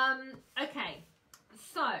 Okay,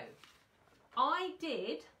 so I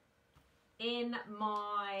did, in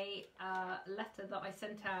my letter that I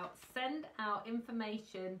sent out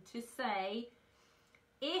information to say,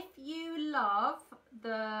 if you love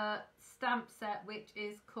the stamp set, which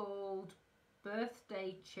is called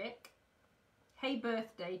Birthday Chick, Hey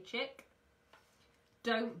Birthday Chick,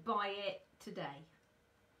 don't buy it today.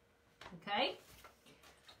 Okay?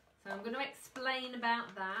 So I'm going to explain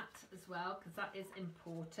about that as well, because that is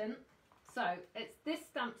important. So it's this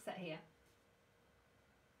stamp set here.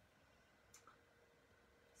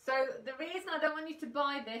 So the reason I don't want you to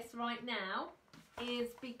buy this right now is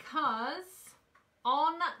because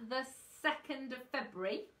on the 2nd of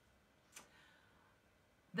February,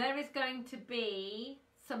 there is going to be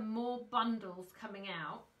some more bundles coming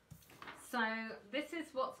out. So this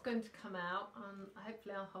is what's going to come out.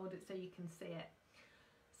 Hopefully I'll hold it so you can see it.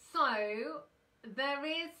 So there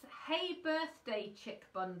is Hey Birthday Chick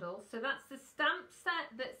bundle. So that's the stamp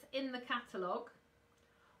set that's in the catalogue,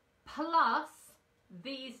 plus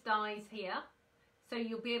these dies here. So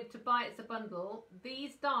you'll be able to buy it as a bundle.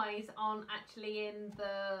 These dies aren't actually in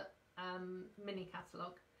the mini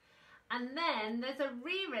catalogue. And then there's a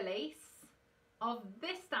re-release of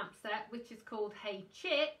this stamp set, which is called Hey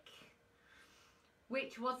Chick,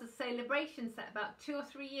 which was a Sale-a-Bration set about 2 or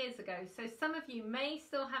 3 years ago. So some of you may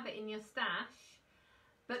still have it in your stash,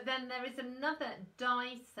 but then there is another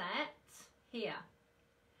die set here.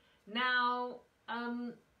 Now,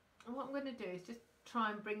 what I'm going to do is just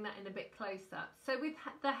try and bring that in a bit closer. So with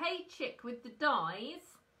the Hey Chick with the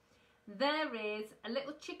dies, there is a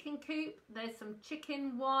little chicken coop, there's some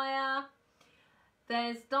chicken wire,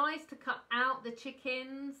 there's dies to cut out the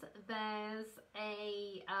chickens, there's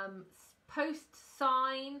a post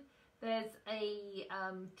sign, there's a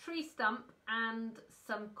tree stump and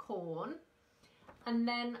some corn. And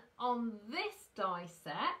then on this die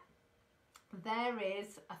set, there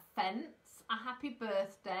is a fence, a happy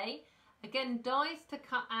birthday, again dies to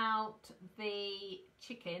cut out the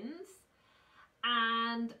chickens,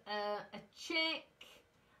 and a chick,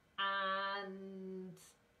 and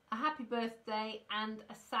a happy birthday, and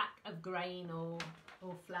a sack of grain or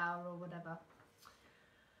flour or whatever.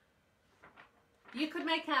 You could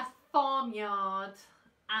make a farmyard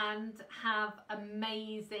and have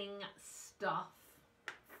amazing stuff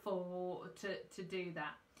to do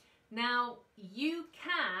that. Now you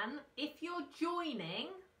can, if you're joining,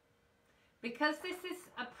 because this is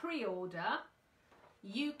a pre-order,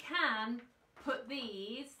 you can put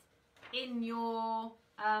these in your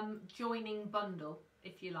joining bundle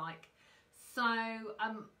if you like. So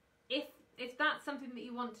if that's something that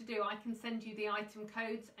you want to do, I can send you the item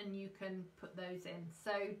codes and you can put those in.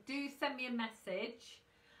 So do send me a message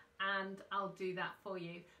and I'll do that for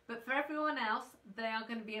you. But for everyone else, they are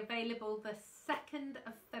going to be available the 2nd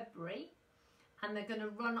of February and they're going to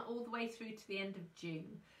run all the way through to the end of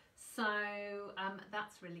June. So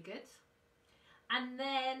that's really good. And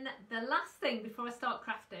then the last thing before I start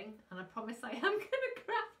crafting, and I promise I am going to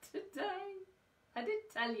craft today. I did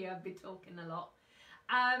tell you I'd be talking a lot.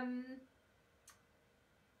 I've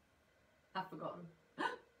forgotten.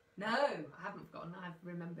 No, I haven't forgotten. I've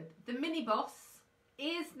remembered. The mini boss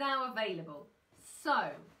is now available.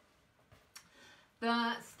 So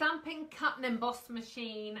the stamping, cut and emboss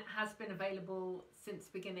machine has been available since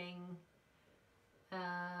beginning,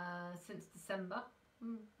 since December.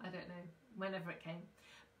 I don't know, whenever it came.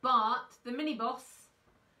 But the mini boss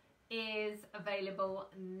is available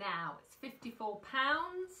now. It's £54.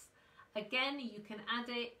 Again, you can add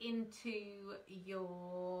it into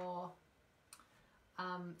your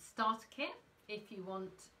starter kit if you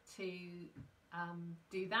want to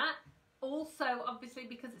do that. Also, obviously,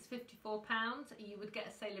 because it's £54, you would get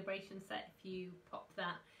a Sale-a-Bration set if you pop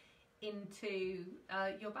that into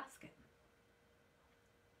your basket.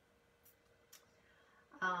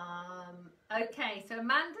 Okay, so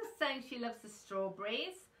Amanda's saying she loves the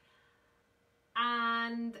strawberries.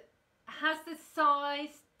 And has the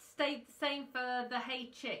size stayed the same for the Hey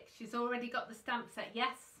Chick? She's already got the stamp set.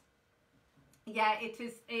 Yes. Yeah, it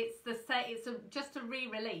is. It's the same. It's just a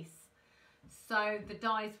re-release, so the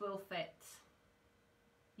dies will fit.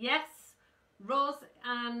 Yes. Roz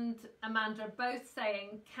and Amanda are both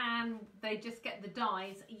saying, can they just get the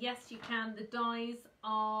dies? Yes, you can. The dies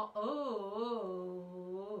are...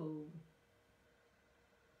 Oh.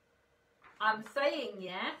 I'm saying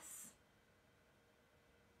yes.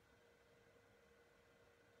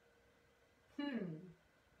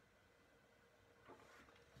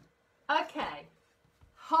 Okay.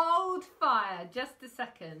 Hold fire just a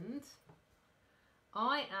second.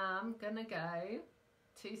 I am going to go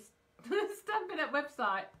to Stampin' Up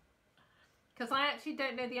website because I actually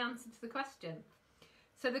don't know the answer to the question.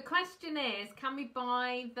 So the question is, can we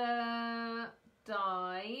buy the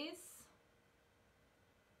dies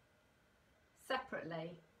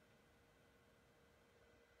separately?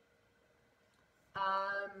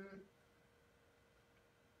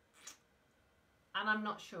 And I'm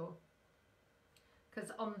not sure,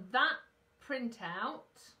 because on that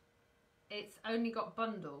printout it's only got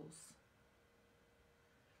bundles.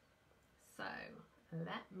 So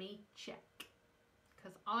let me check,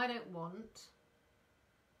 because I don't want to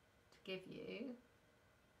give you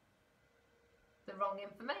the wrong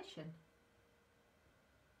information.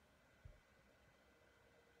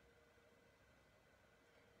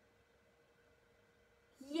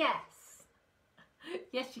 Yes.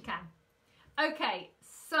 Yes, you can. Okay,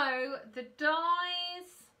 so the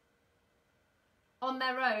dies on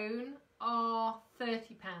their own are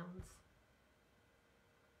 £30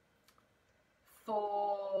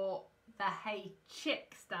 for the Hey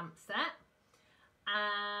Chick stamp set,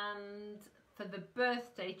 and for the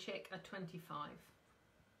birthday chick are £25.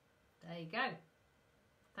 There you go.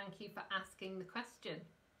 Thank you for asking the question.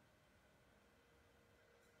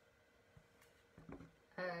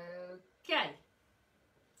 Okay.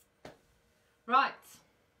 Right.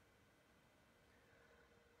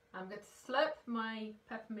 I'm going to slurp my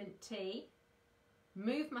peppermint tea,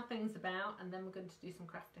 move my things about, and then we're going to do some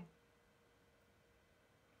crafting.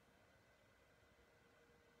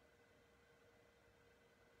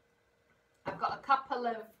 I've got a couple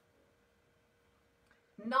of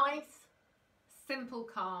nice, simple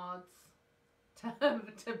cards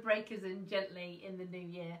to break us in gently in the new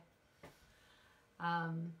year. I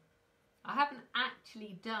haven't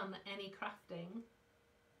actually done any crafting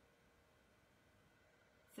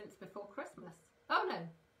since before Christmas. Oh no,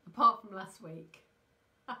 apart from last week.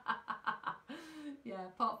 Yeah,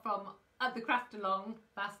 apart from at the craft along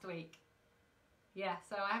last week. Yeah,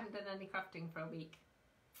 so I haven't done any crafting for a week.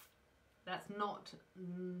 That's not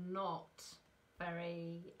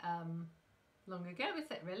very long ago,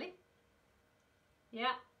 is it really?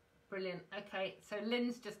 Yeah, brilliant. Okay, so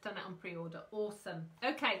Lynn's just done it on pre-order. Awesome.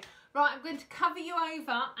 Okay, right, I'm going to cover you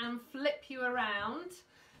over and flip you around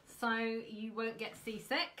so you won't get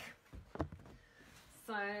seasick.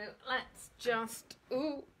 So let's just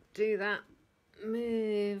do that.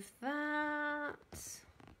 Move that.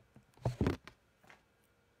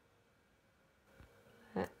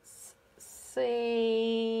 Let's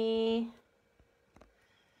see.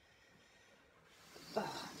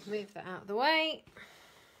 Move that out of the way.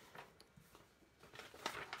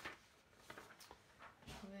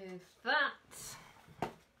 Move that.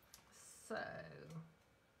 So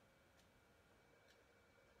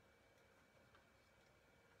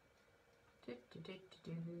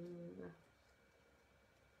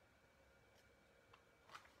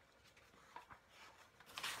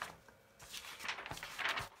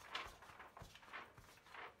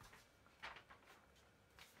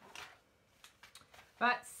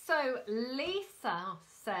right, so Lisa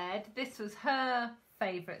said this was her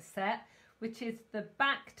favourite set, which is the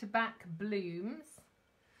back-to-back blooms.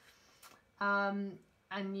 And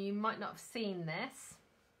you might not have seen this.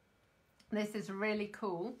 This is really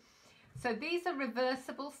cool. So these are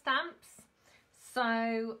reversible stamps.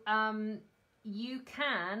 So you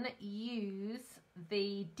can use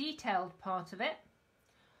the detailed part of it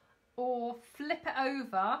or flip it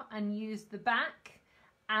over and use the back,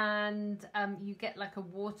 and you get like a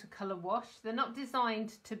watercolour wash. They're not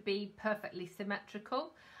designed to be perfectly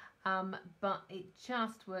symmetrical, but it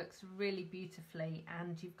just works really beautifully,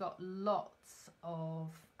 and you've got lots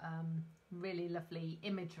of really lovely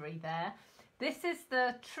imagery there. This is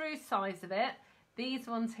the true size of it. These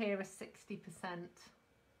ones here are 60%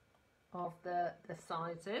 of the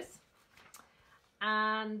sizes.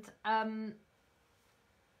 And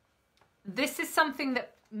this is something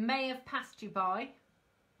that may have passed you by,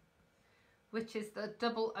 which is the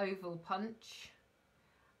double oval punch.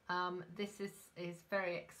 This is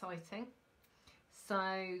very exciting.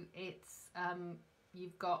 So it's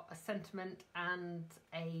you've got a sentiment and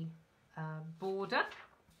a border.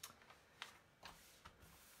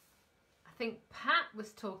 I think Pat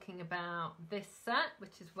was talking about this set,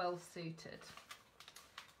 which is well suited.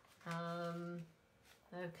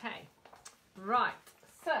 Okay, right,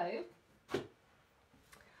 so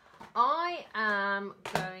I am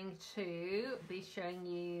going to be showing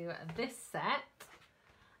you this set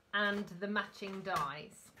and the matching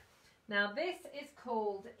dies. Now this is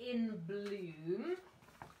called In Bloom,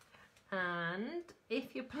 and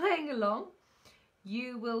if you're playing along,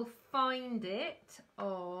 you will find it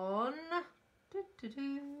on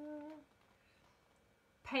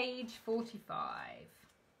page 45.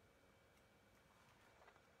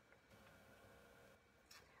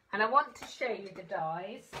 And I want to show you the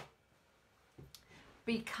dies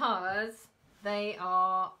because they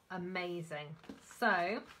are amazing.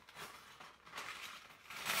 So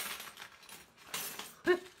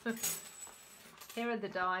here are the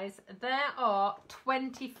dies. There are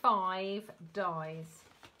 25 dies.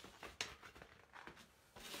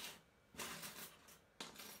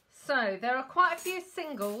 So there are quite a few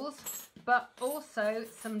singles, but also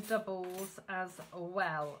some doubles as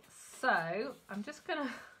well. So I'm just going to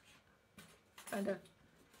kind of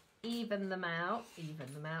even them out,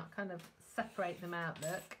 kind of separate them out,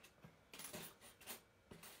 look.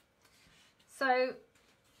 So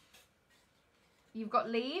you've got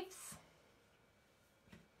leaves,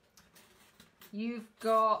 you've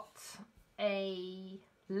got a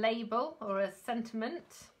label or a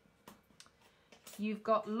sentiment, you've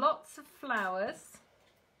got lots of flowers,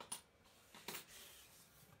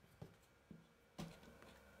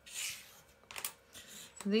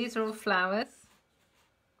 these are all flowers.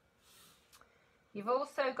 You've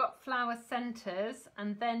also got flower centres,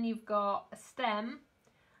 and then you've got a stem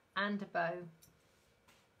and a bow.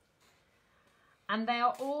 And they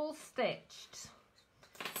are all stitched,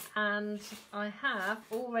 and I have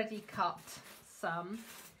already cut some,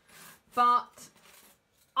 but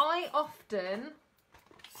I often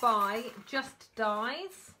buy just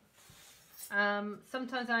dies.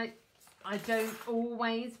 Sometimes I don't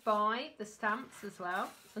always buy the stamps as well,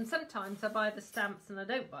 and sometimes I buy the stamps and I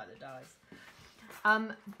don't buy the dies.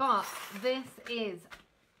 But this is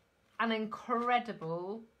an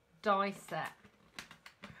incredible die set.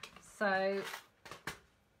 So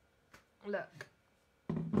look,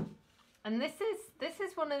 and this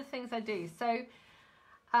is one of the things I do. So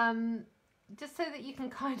just so that you can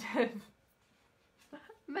kind of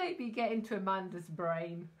maybe get into Amanda's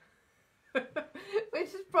brain, which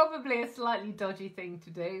is probably a slightly dodgy thing to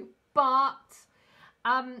do, but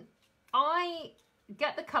I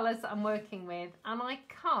get the colours that I'm working with and I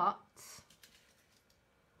cut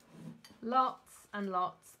lots and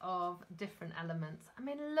lots of different elements. I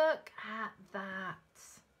mean, look at that.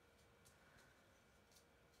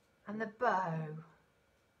 And the bow.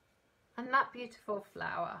 And that beautiful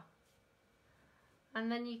flower.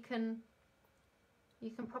 And then you can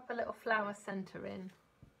pop a little flower centre in.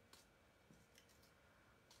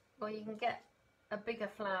 Or you can get a bigger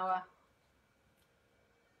flower.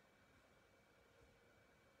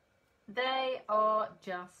 They are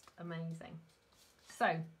just amazing.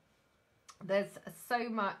 So there's so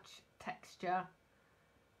much texture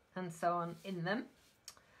and so on in them.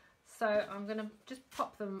 So I'm going to just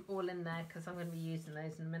pop them all in there because I'm going to be using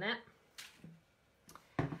those in a minute.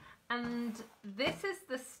 And this is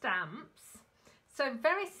the stamps. So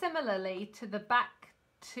very similarly to the back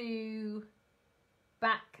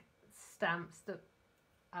stamps that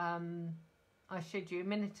I showed you a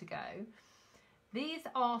minute ago, these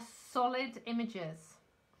are solid images.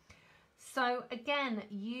 So again,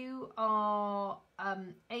 you are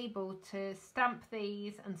able to stamp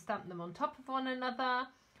these and stamp them on top of one another,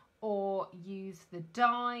 or use the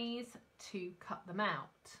dies to cut them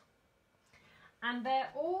out. And they're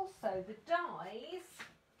also, the dies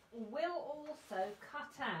will also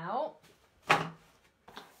cut out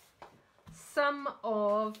some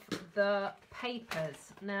of the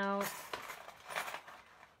papers. Now,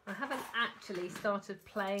 I haven't actually started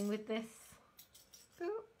playing with this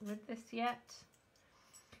yet,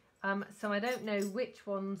 so I don't know which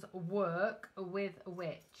ones work with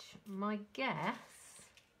which. My guess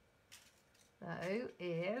though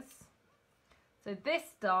is, so this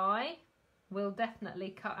die will definitely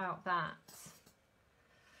cut out that.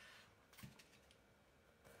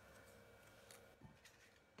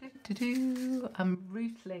 I'm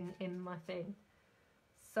rootling in my thing.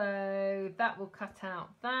 So that will cut out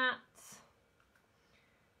that.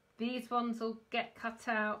 These ones will get cut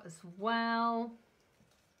out as well.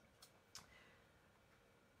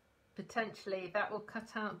 Potentially that will cut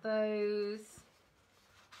out those.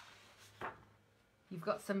 You've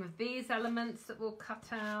got some of these elements that will cut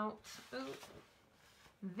out. Ooh.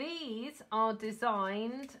 These are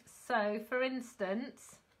designed, so for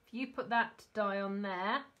instance, if you put that die on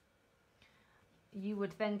there, you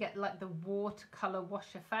would then get like the watercolour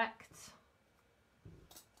wash effect.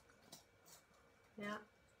 Yeah.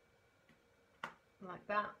 Like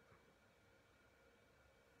that.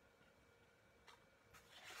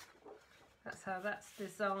 That's how that's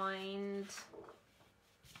designed.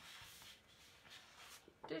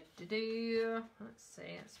 Let's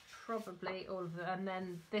see, it's probably all of them. And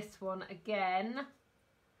then this one again.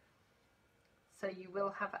 So you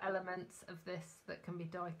will have elements of this that can be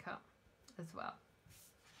die cut as well.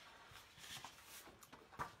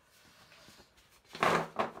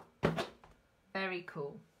 Very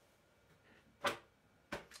cool.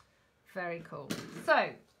 Very cool. So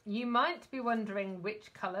you might be wondering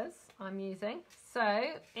which colours I'm using.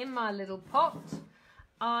 So in my little pot,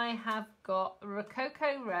 I have got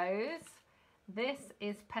Rococo Rose. This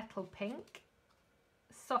is Petal Pink,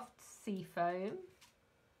 Soft Seafoam,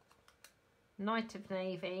 Night of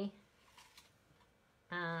Navy,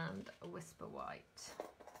 and Whisper White.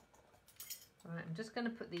 Right, I'm just going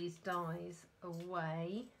to put these dies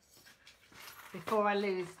away before I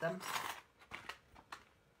lose them.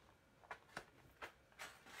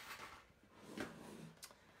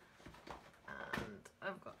 And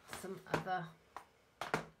I've got some other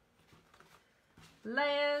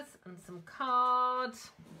layers and some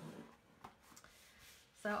cards.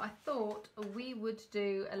 So I thought we would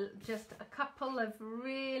do just a couple of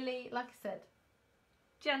really, like I said,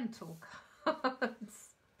 gentle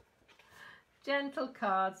cards. Gentle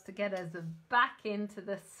cards to get us back into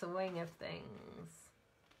the swing of things.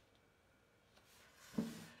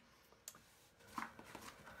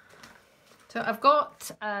 So I've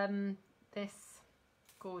got this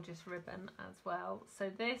gorgeous ribbon as well.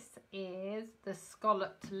 So this is the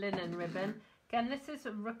scalloped linen ribbon. Again, this is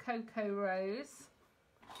a Rococo Rose.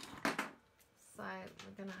 So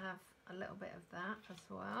we're going to have a little bit of that as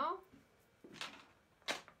well.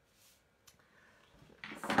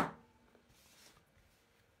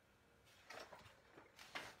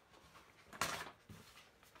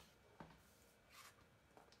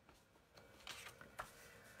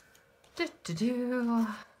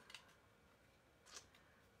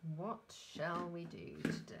 What shall we do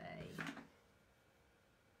today?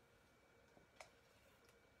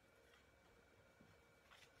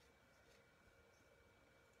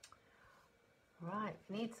 Right,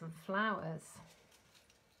 we need some flowers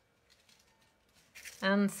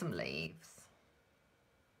and some leaves.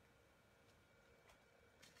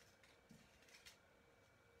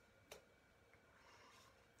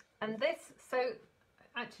 And this, so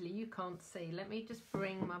actually you can't see, let me just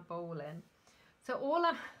bring my bowl in. So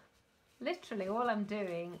literally all I'm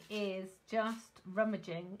doing is just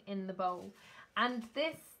rummaging in the bowl. And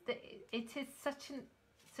it is such a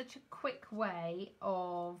quick way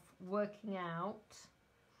of working out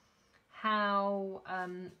how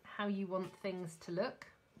you want things to look.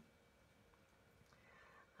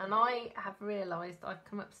 And I have realised I've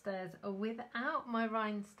come upstairs without my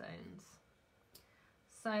rhinestones.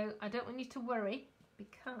 So I don't want you to worry,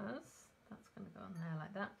 because that's going to go on there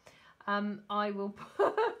like that. I will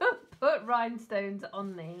put rhinestones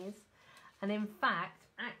on these. And in fact,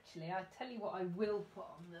 actually, I'll tell you what I will put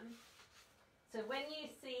on them. So when you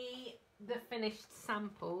see the finished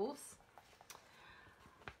samples,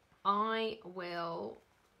 I will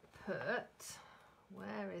put,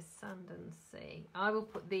 where is Sand and Sea? I will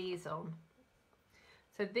put these on.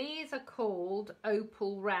 So these are called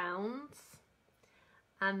opal rounds,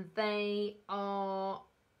 and they are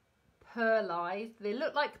pearlized. They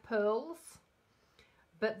look like pearls,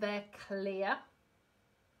 but they're clear.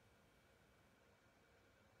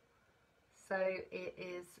 So it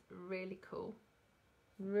is really cool.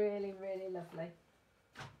 Really, really lovely.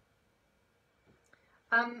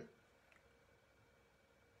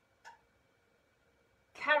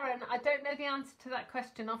 Karen, I don't know the answer to that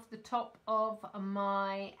question off the top of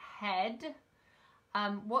my head.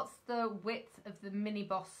 What's the width of the Mini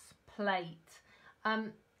Boss plate?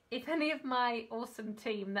 If any of my awesome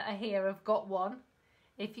team that are here have got one,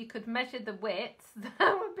 if you could measure the width,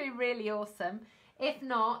 that would be really awesome. If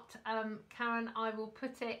not, Karen, I will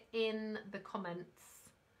put it in the comments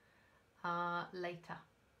later.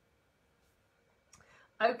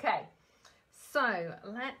 Okay, so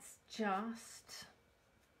let's just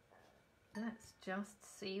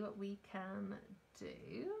see what we can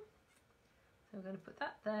do. So we're going to put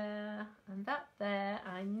that there and that there.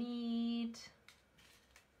 I need,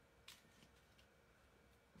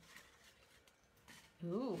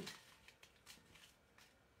 ooh,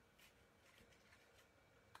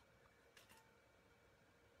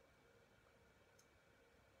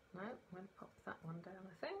 no, I'm going to pop that one down,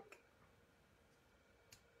 I think.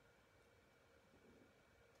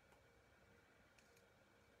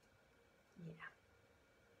 Yeah.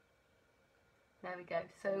 There we go.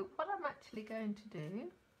 So what I'm actually going to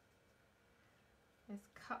do is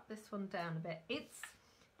cut this one down a bit.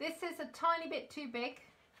 This is a tiny bit too big.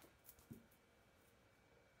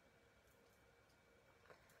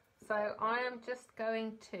 So I am just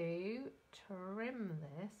going to trim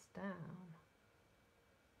this down.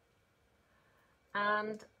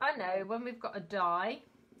 And I know when we've got a die,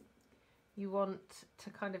 you want to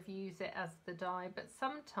kind of use it as the die, but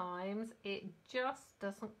sometimes it just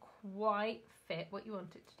doesn't quite fit what you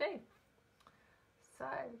want it to do. So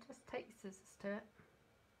just take your scissors to it.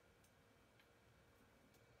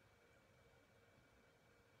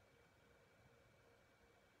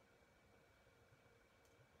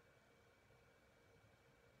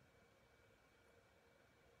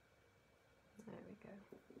 There we go.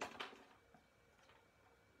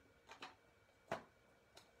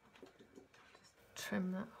 Just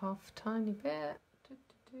trim that off a tiny bit. There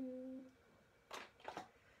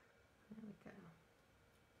we go.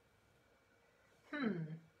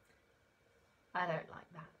 I don't like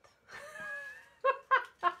that.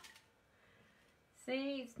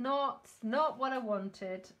 See, it's not what I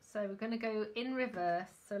wanted. So we're going to go in reverse.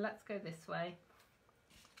 So let's go this way.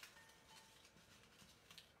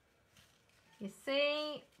 You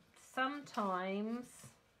see, sometimes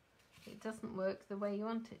it doesn't work the way you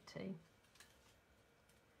want it to.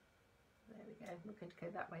 There we go. We're going to go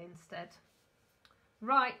that way instead.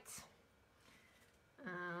 Right.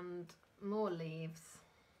 And more leaves.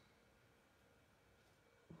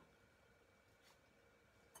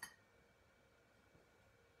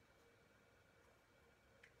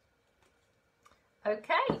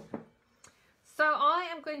 Okay. So I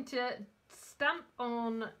am going to stamp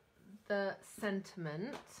on the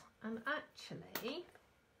sentiment, and actually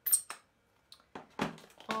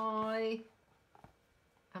I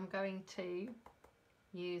am going to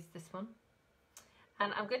use this one,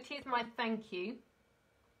 and I'm going to use my thank you.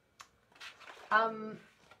 I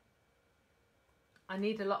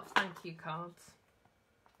need a lot of thank you cards,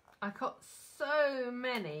 I got so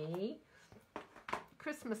many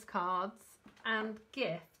Christmas cards and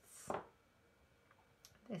gifts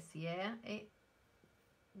this year. It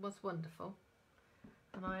was wonderful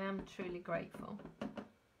and I am truly grateful.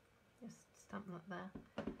 Just stamp that there.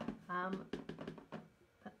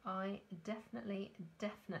 But I definitely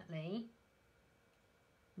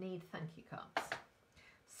need thank you cards.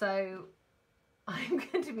 So I'm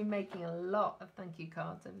going to be making a lot of thank you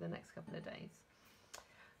cards over the next couple of days.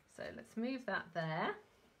 So let's move that there.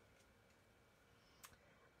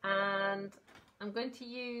 And I'm going to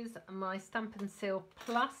use my Stamp and Seal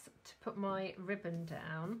Plus to put my ribbon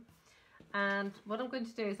down. And what I'm going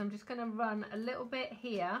to do is I'm just going to run a little bit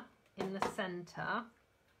here in the centre,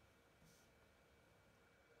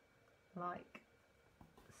 like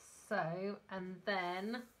so, and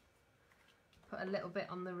then put a little bit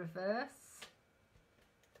on the reverse.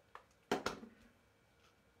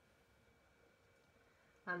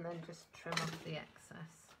 And then just trim off the excess.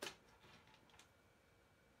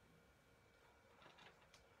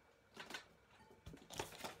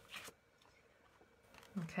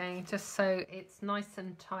 Okay, just so it's nice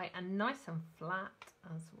and tight and nice and flat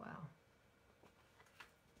as well.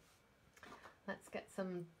 Let's get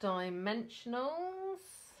some dimensionals,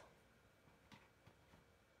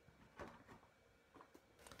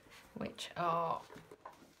 which are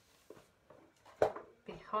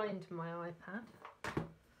behind my iPad,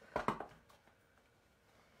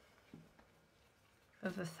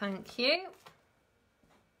 of a thank you.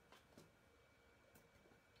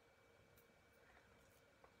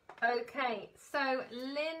 Okay, so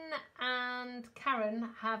Lynn and Karen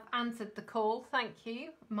have answered the call. Thank you,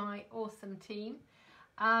 my awesome team.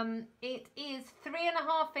 It is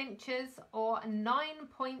 3.5 inches or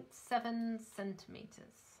 9.7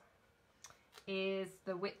 centimetres is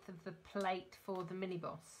the width of the plate for the mini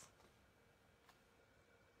boss.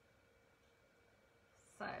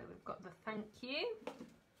 So we've got the thank you.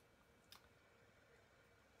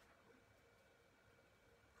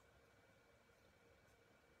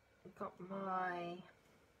 Got my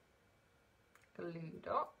glue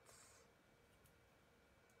dots.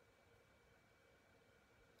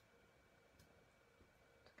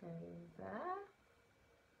 To go there.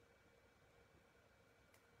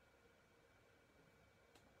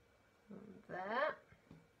 And there.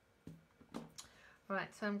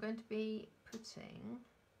 Right, so I'm going to be putting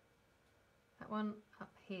that one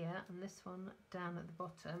up here and this one down at the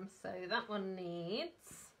bottom. So that one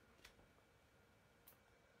needs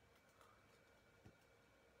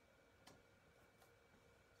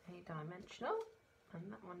a dimensional,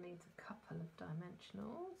 and that one needs a couple of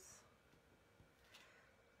dimensionals.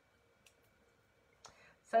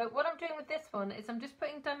 So what I'm doing with this one is I'm just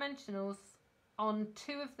putting dimensionals on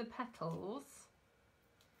 2 of the petals,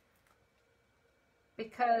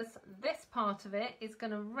 because this part of it is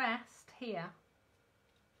going to rest here.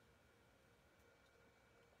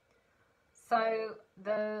 So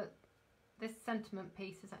this sentiment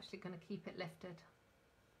piece is actually going to keep it lifted.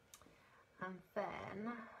 And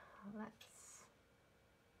then let's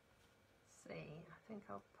see, I think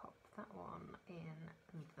I'll pop that one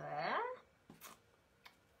in there.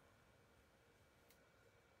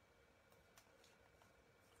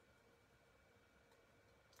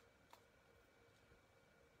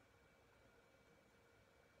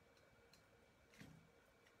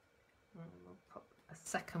 And we'll pop a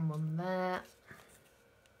second one there.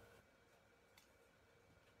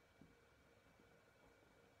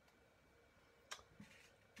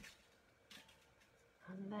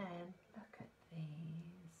 And then look at these.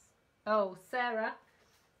 Oh, Sarah,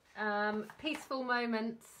 peaceful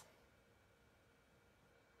moments.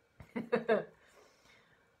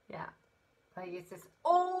 Yeah, I use this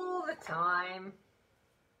all the time.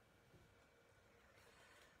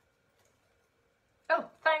 Oh,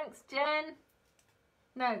 thanks, Jen.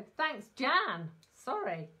 No, thanks, Jan.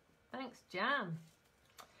 Sorry, thanks, Jan.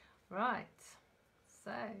 Right,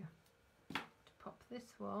 so to pop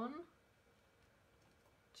this one.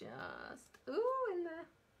 Just, ooh, in there.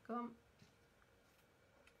 Go on.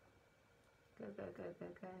 Go, go, go, go,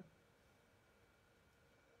 go.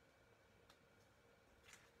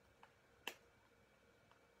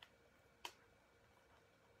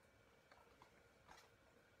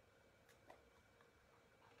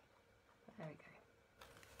 There we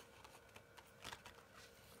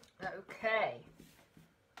go. Okay.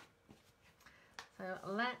 So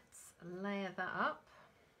let's layer that up.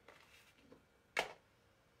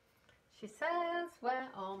 She says, where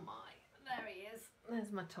are my, there he is,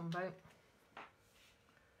 there's my Tombow.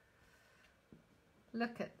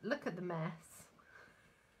 Look at the mess.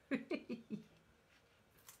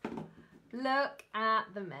 Look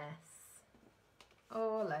at the mess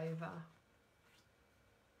all over.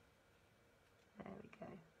 There we go.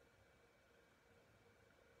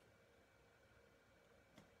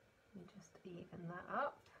 You just even that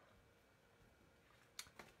up.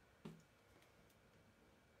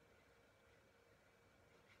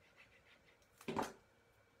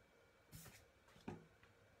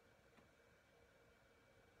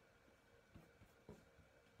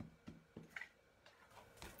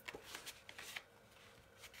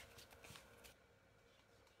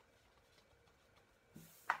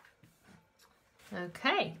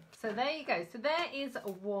 Okay, so there you go. So there is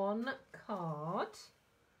one card.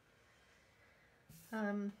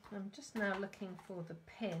 I'm just now looking for the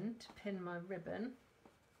pin to pin my ribbon.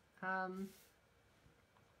 I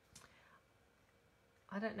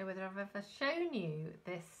don't know whether I've ever shown you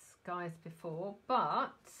this, guys, before,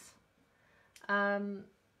 but I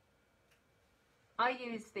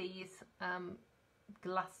use these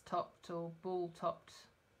glass-topped or ball-topped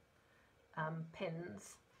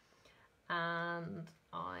pins, and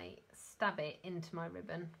I stab it into my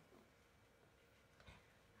ribbon,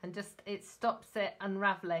 and just it stops it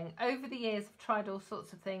unraveling. Over the years I've tried all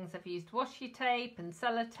sorts of things. I've used washi tape and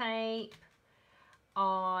sellotape.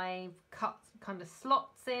 I've cut kind of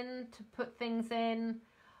slots in to put things in,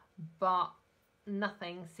 but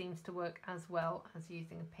nothing seems to work as well as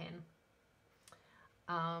using a pin.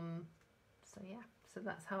 So yeah, so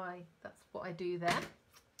that's what I do there.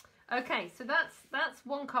 Okay, so that's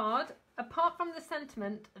one card. Apart from the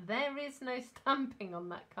sentiment, there is no stamping on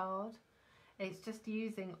that card. It's just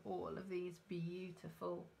using all of these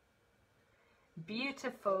beautiful,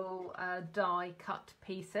 beautiful die cut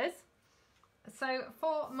pieces. So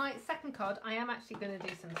for my second card, I am actually going to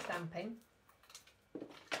do some stamping.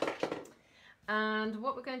 And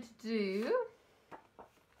what we're going to do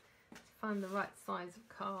is find the right size of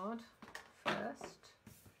card first.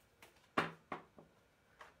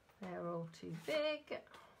 They're all too big.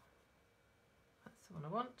 That's the one I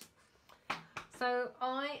want. So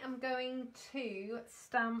I am going to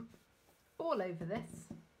stamp all over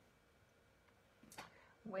this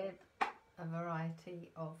with a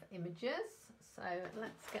variety of images. So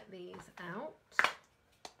let's get these out.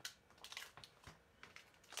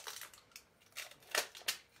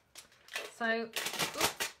 So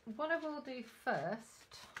what I will do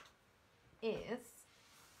first is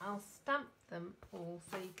I'll stamp them all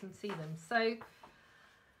so you can see them. So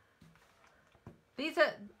these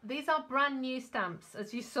are brand new stamps,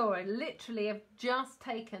 as you saw. I literally have just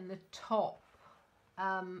taken the top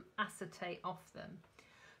acetate off them.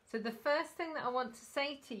 So the first thing that I want to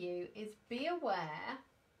say to you is be aware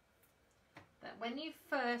that when you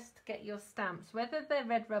first get your stamps, whether they're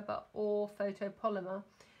red rubber or photopolymer,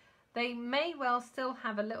 they may well still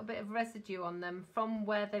have a little bit of residue on them from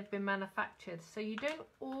where they've been manufactured. So you don't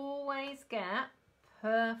always get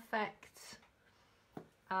perfect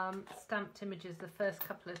stamped images the first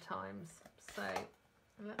couple of times. So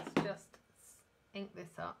let's just ink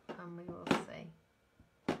this up and we will see.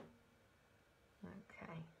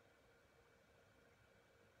 Okay.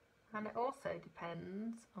 And it also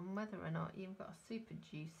depends on whether or not you've got a super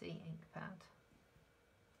juicy ink pad.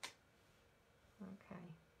 Okay.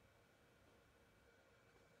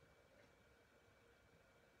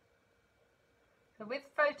 So with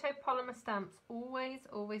photopolymer stamps, always,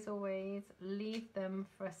 always, always leave them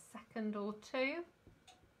for a second or two.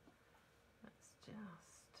 Let's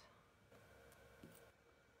just...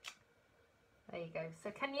 There you go.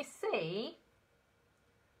 So can you see?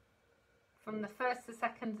 From the first, the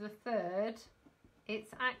second, the third,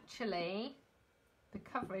 it's actually, the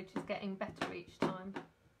coverage is getting better each time.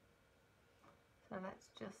 So let's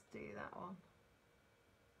just do that one.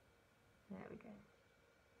 There we go.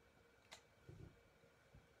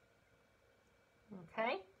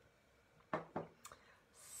 Okay.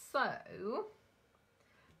 So,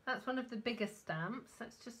 that's one of the biggest stamps.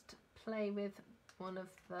 Let's just play with one of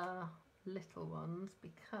the little ones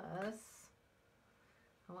because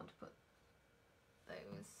I want to put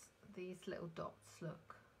these little dots,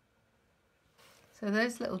 look. So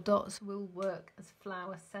those little dots will work as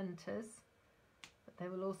flower centres, but they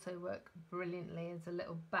will also work brilliantly as a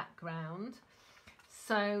little background.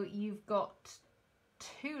 So you've got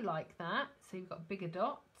two like that, so you've got bigger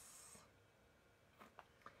dots.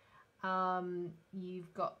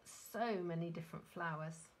 You've got so many different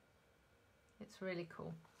flowers. It's really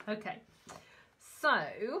cool. Okay,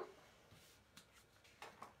 so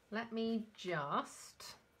let me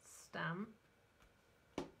just stamp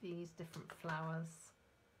these different flowers.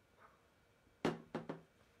 Because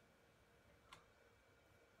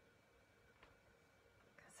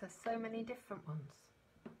there's so many different ones.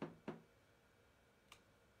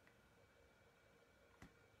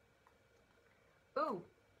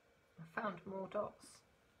 found more dots.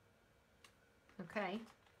 Okay,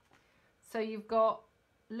 so you've got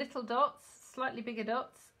little dots, slightly bigger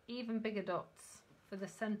dots, even bigger dots for the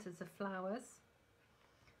centres of flowers.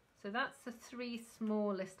 So that's the 3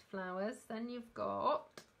 smallest flowers. Then you've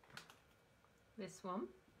got this one.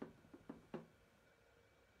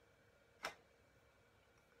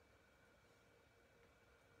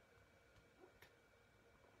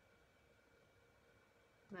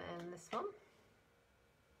 Then this one.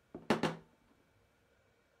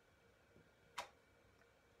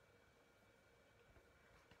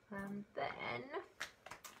 And then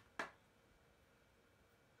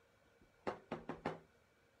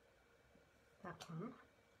that one.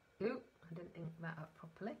 Ooh, I didn't ink that up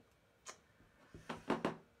properly.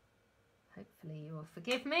 Hopefully you will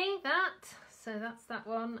forgive me that. So that's that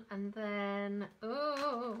one. And then,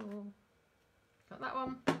 oh, got that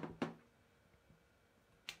one.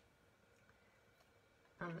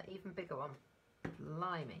 And the even bigger one.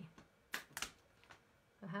 Blimey.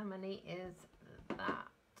 So how many is that?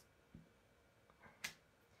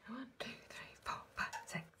 1, 2, 3, 4, 5,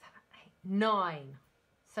 6, 7, 8, 9.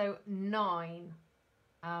 So 9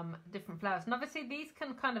 different flowers. And obviously these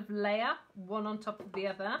can kind of layer one on top of the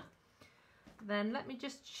other. Then let me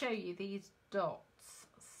just show you these dots.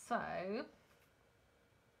 So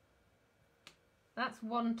that's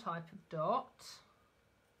one type of dot.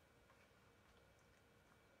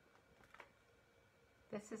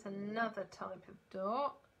 This is another type of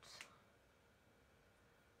dot.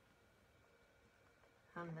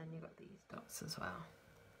 And then you've got these dots as well.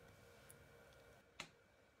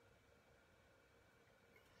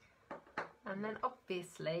 And then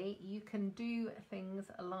obviously you can do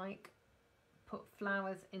things like put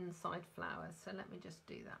flowers inside flowers. So let me just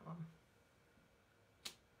do that one.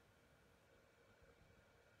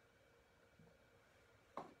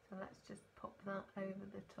 So let's just pop that over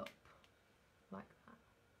the top like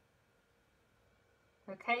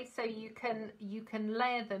that. Okay, so you can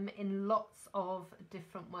layer them in lots of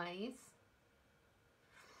different ways.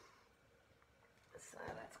 So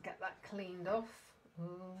let's get that cleaned off.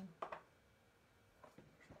 Ooh.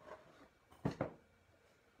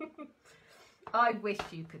 I wish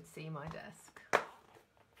you could see my desk.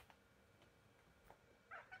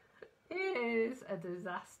 It is a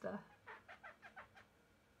disaster.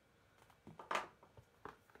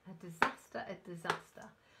 A disaster, a disaster.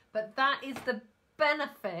 But that is the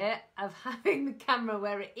benefit of having the camera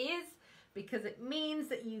where it is, because it means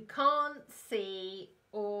that you can't see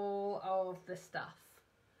all of the stuff.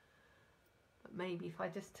 But maybe if I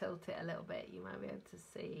just tilt it a little bit, you might be able to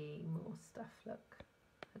see more stuff. Look,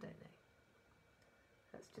 I don't know.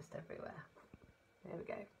 That's just everywhere. There we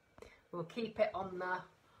go. We'll keep it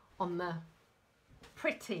on the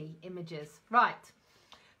pretty images. Right.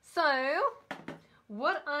 So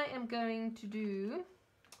what I am going to do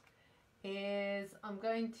is I'm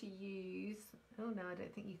going to use, oh no, I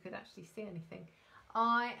don't think you could actually see anything.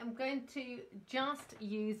 I am going to just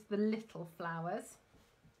use the little flowers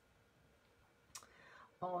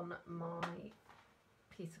on my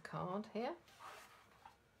piece of card here.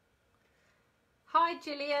 Hi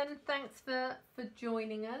Gillian, thanks for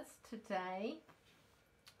joining us today.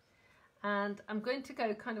 And I'm going to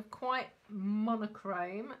go kind of quite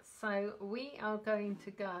monochrome. So we are going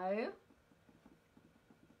to go,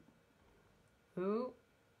 ooh,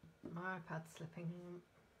 my iPad's slipping.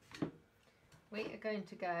 We are going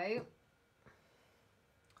to go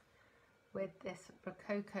with this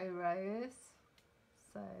Rococo Rose.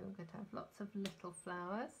 So I'm going to have lots of little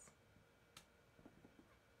flowers.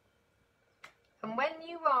 And when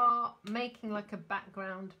you are making like a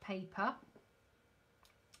background paper,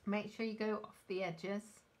 make sure you go off the edges.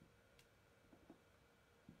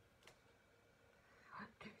 1,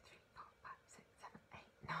 2, 3, 4, 5, 6, 7, 8,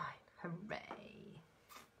 9. Hooray.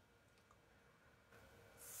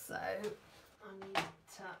 So I need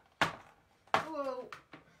to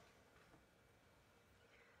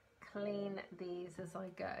clean these as I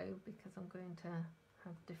go, because I'm going to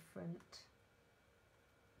have different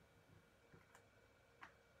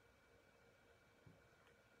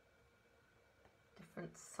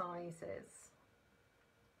sizes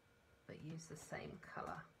but use the same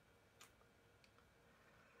colour.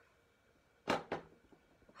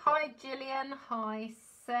 Hi Gillian, hi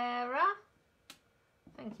Sarah,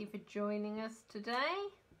 thank you for joining us today.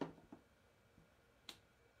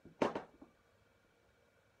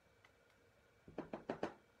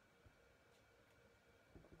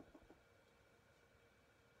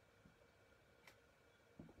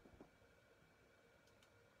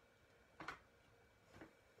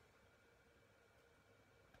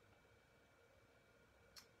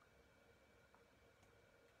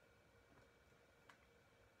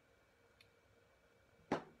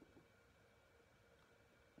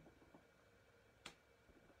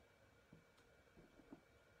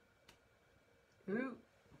 Ooh.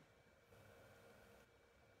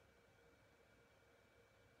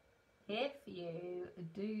 If you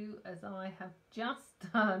do as I have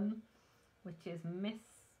just done, which is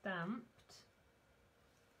misstamped,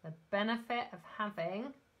 the benefit of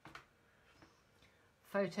having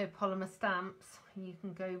photopolymer stamps, you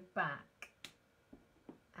can go back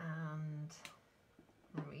and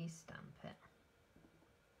re-stamp it.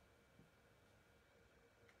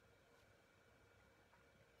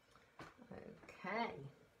 Okay.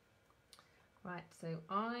 Right, so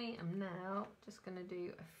I am now just going to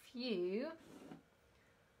do a few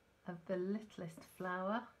of the littlest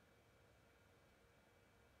flower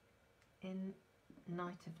in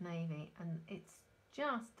Night of Navy, and it's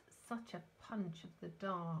just such a punch of the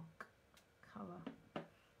dark colour.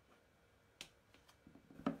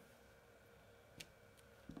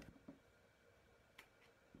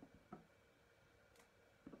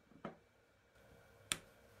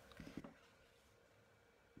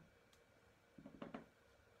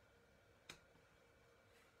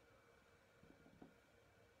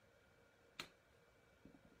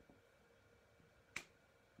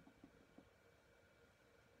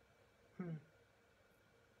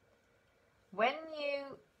 When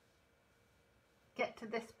you get to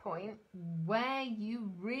this point where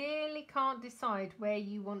you really can't decide where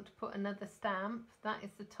you want to put another stamp, that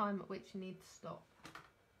is the time at which you need to stop,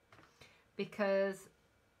 because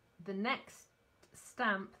the next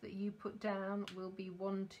stamp that you put down will be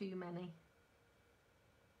one too many.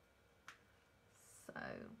 So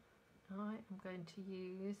I am going to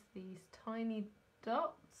use these tiny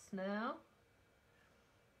dots now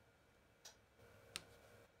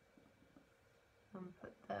and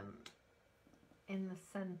put them in the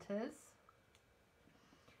centres,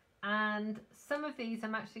 and some of these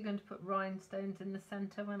I'm actually going to put rhinestones in the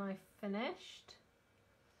centre when I've finished,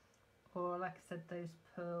 or like I said, those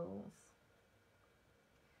pearls.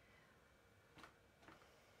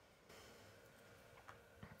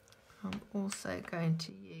 I'm also going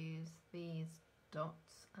to use these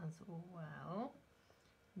dots as well.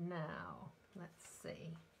 Now let's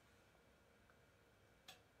see.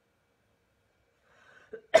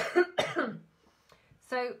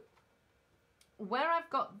 So where I've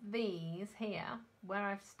got these here, where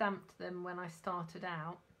I've stamped them when I started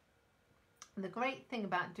out, the great thing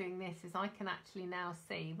about doing this is I can actually now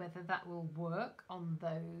see whether that will work on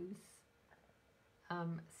those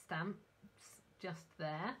stamps just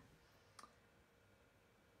there.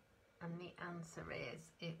 And the answer is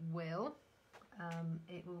it will.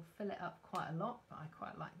 It will fill it up quite a lot, but I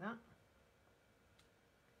quite like that.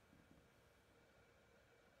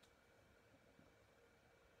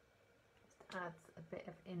 Adds a bit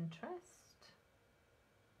of interest.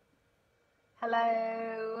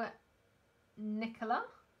 Hello, Nicola.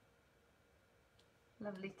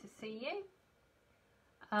 Lovely to see you.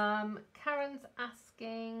 Karen's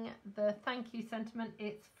asking the thank you sentiment.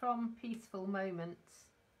 It's from Peaceful Moments.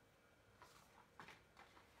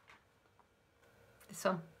 This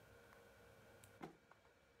one.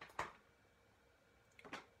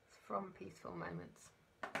 It's from Peaceful Moments.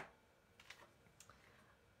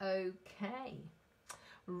 Okay,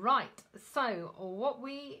 right, so what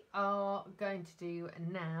we are going to do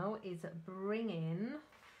now is bring in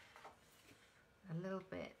a little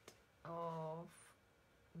bit of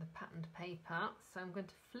the patterned paper. So I'm going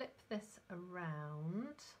to flip this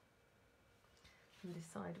around and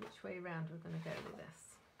decide which way around we're going to go with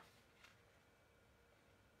this.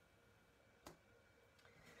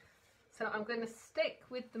 So I'm going to stick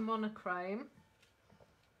with the monochrome,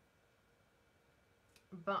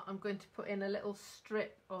 but I'm going to put in a little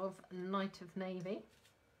strip of Night of Navy.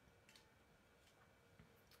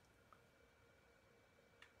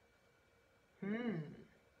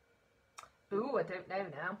 Ooh, I don't know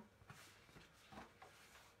now.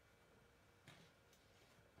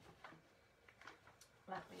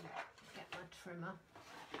 Let me get my trimmer.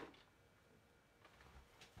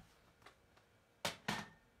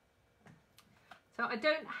 So I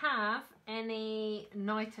don't have any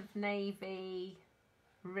Night of Navy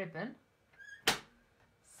ribbon,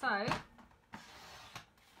 so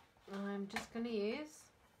I'm just going to use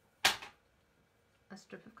a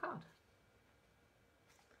strip of card,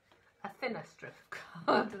 a thinner strip of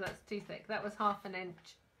card. That's too thick. That was 1/2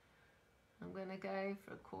 inch. I'm going to go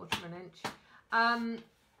for 1/4 inch.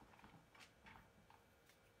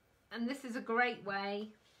 And this is a great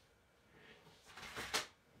way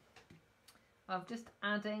of just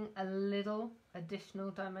adding a little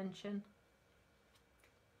additional dimension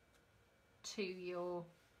to your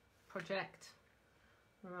project.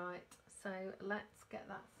 Right, so let's get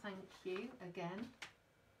that thank you again.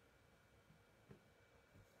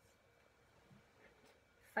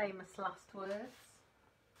 famous last words.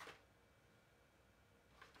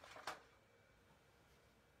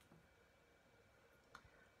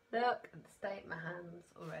 Look at the state of my hands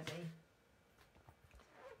already.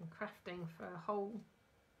 I'm crafting for a whole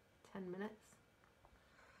 10 minutes.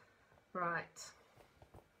 Right.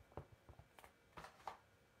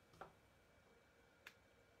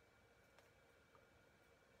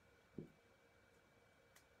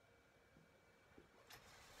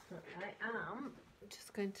 I am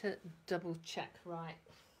just going to double check. Right.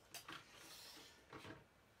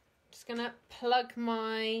 Just going to plug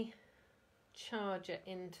my charger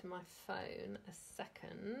into my phone a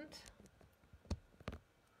second.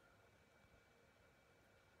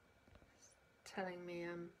 It's telling me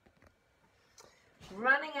I'm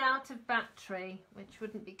running out of battery, which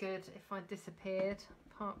wouldn't be good if I disappeared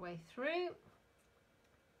part way through.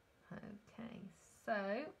 Okay, so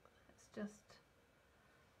let's just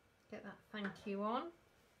get that thank you on.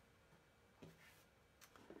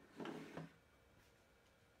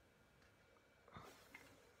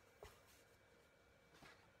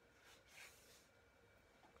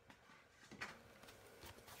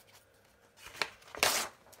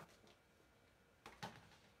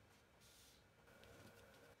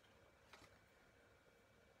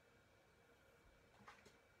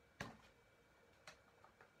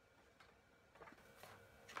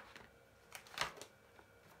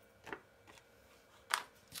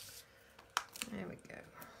 There we go.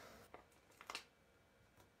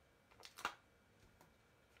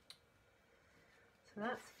 So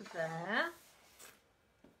that's for there.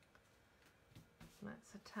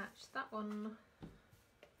 Let's attach that one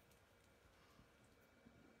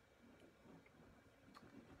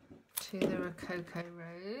to the Rococo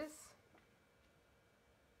Rose.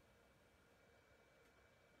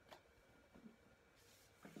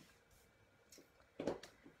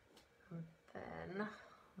 And then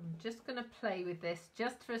I'm just going to play with this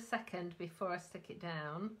just for a second before I stick it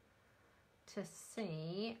down to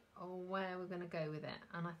see where we're going to go with it.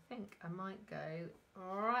 And I think I might go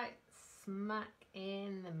right smack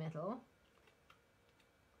in the middle.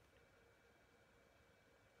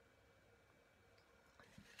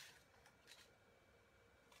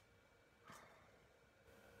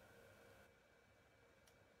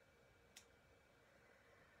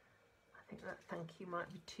 I think that thank you might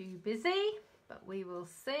be too busy, but we will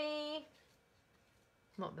see.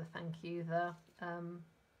 Not the thank you, the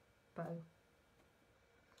bow.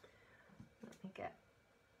 Let me get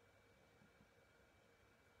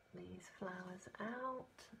these flowers out,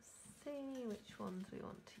 see which ones we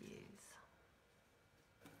want to use.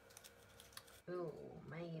 Oh,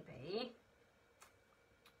 maybe.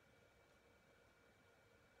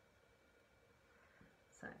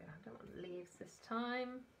 So I don't want leaves this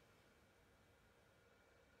time.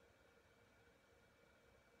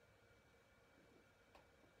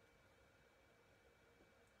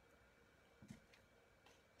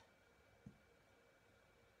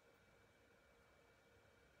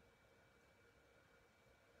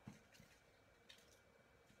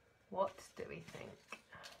 What do we think?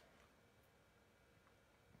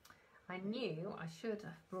 I knew I should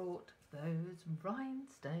have brought those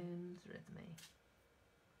rhinestones with me.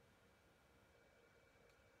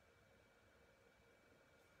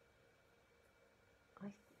 I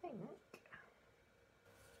think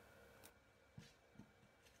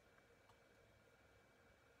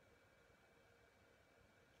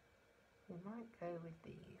we might go with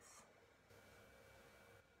these.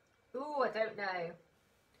 Ooh, I don't know.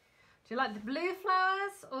 Do you like the blue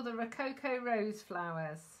flowers or the Rococo Rose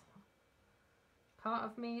flowers? Part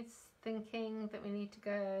of me is thinking that we need to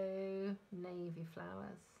go navy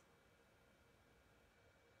flowers.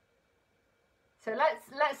 So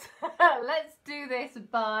let's do this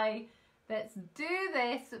by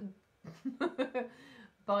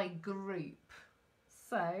by group.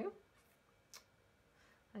 So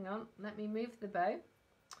hang on, let me move the bow.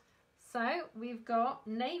 So we've got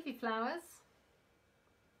navy flowers,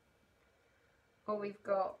 or we've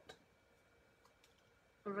got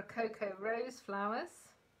Rococo Rose flowers,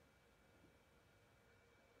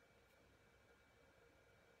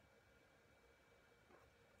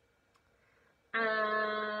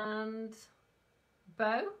 and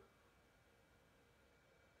bow,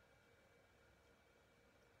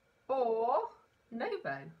 or no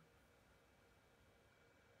bow.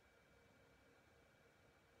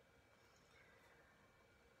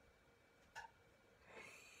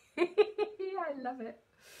 I love it.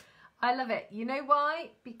 I love it. You know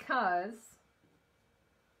why? Because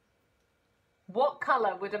what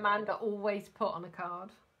colour would Amanda always put on a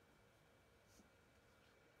card?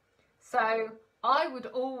 So I would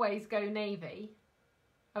always go navy,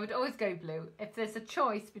 I would always go blue. If there's a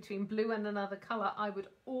choice between blue and another colour, I would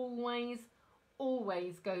always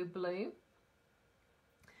go blue.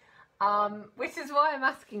 Which is why I'm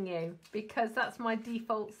asking you, because that's my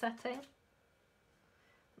default setting.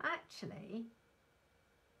 Actually,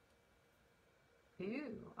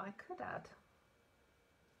 ooh, I could add.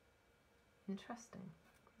 Interesting.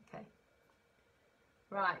 Okay.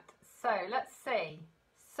 Right, so let's see.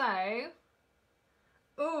 So,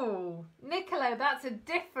 ooh, Nicola, that's a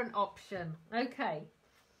different option. Okay.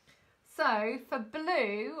 So for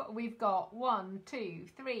blue, we've got 1, 2,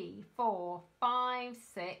 3, 4, 5,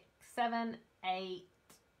 6, 7, 8,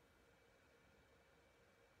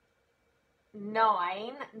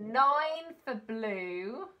 9. 9 for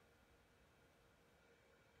blue.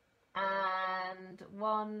 And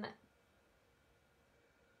 1,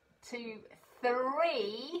 2,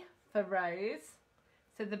 3 for rose.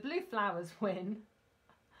 So the blue flowers win.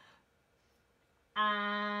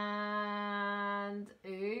 And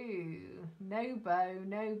ooh, no bow,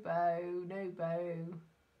 no bow, no bow.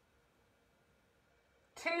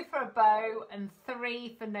 2 for a bow and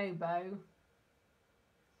 3 for no bow.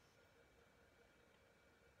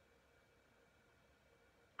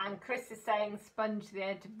 And Chris is saying sponge the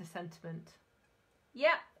edge of the sentiment.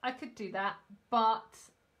 Yeah, I could do that, but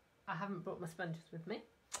I haven't brought my sponges with me.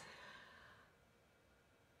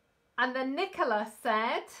 And then Nicola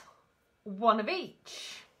said 1 of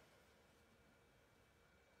each.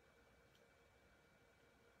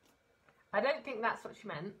 I don't think that's what she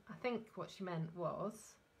meant. I think what she meant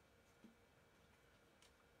was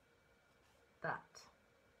that.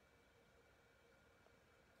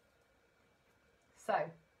 So,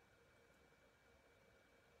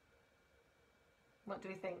 what do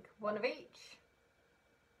we think? 1 of each?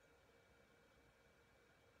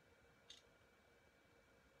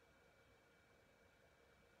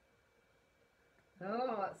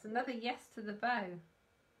 Oh, it's another yes to the bow.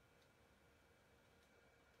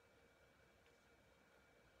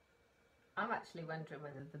 I'm actually wondering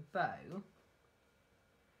whether the bow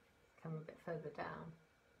come a bit further down.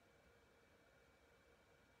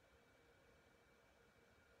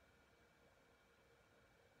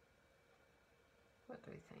 What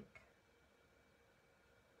do we think?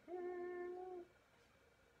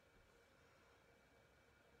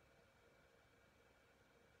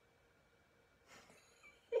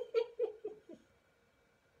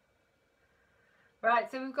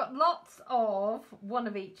 Right, so we've got lots of 1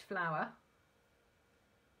 of each flower.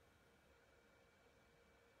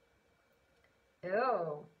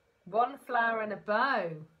 Oh, 1 flower and a bow.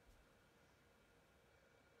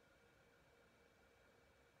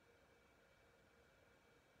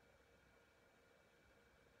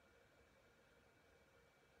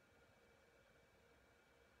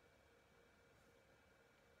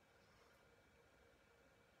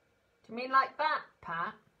 Do you mean like that,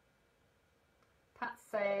 Pat? Pat's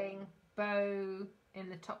saying bow in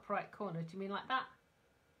the top right corner. Do you mean like that?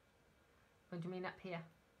 Or do you mean up here?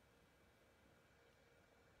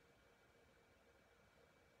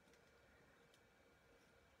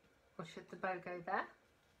 Or should the bow go there?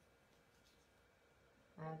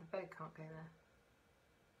 No, the bow can't go there.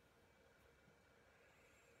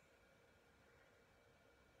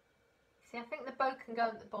 See, I think the bow can go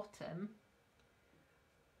at the bottom,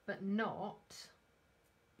 but not.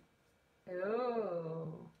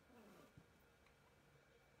 Oh.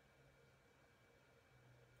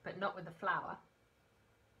 But not with the flower.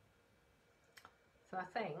 So I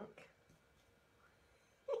think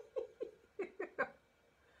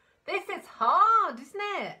this is hard, isn't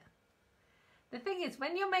it? The thing is,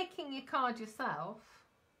 when you're making your card yourself,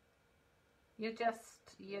 you're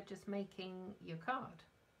just making your card.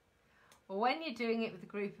 Or when you're doing it with a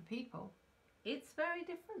group of people, it's very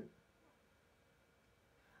different.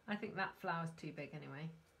 I think that flower's too big anyway.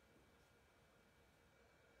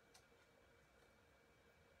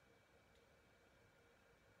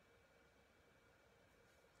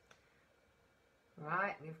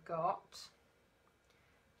 Right, we've got,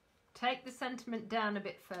 take the sentiment down a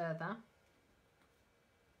bit further.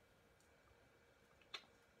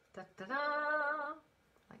 Da, da, da,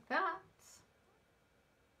 like that.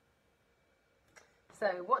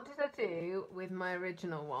 So what did I do with my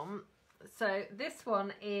original one? So this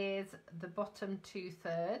one is the bottom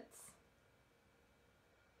 2/3.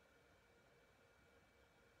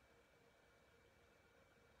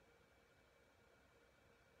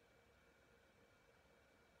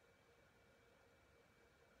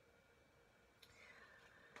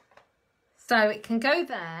 So it can go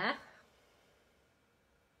there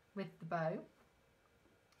with the bow.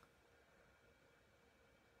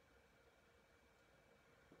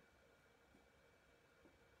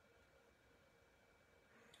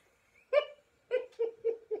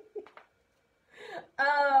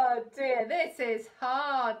 dear, this is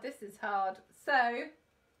hard. This is hard. So,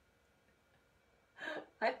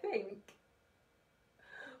 I think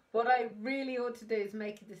what I really ought to do is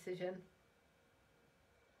make a decision.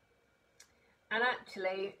 And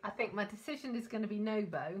actually, I think my decision is going to be no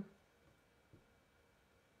bow.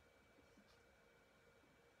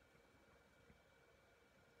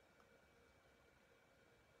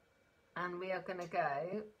 And we are going to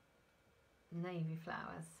go navy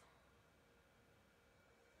flowers.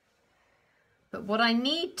 But what I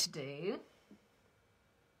need to do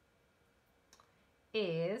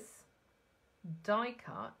is die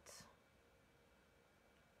cut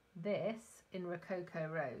this in Rococo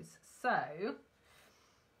Rose. So,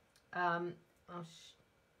 I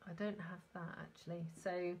don't have that actually.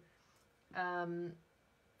 So,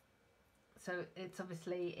 so it's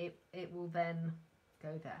obviously, it will then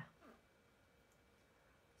go there.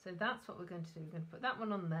 So that's what we're going to do. We're going to put that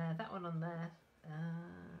one on there, that one on there.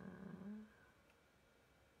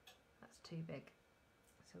 That's too big.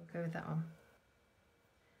 So we'll go with that one.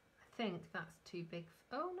 I think that's too big.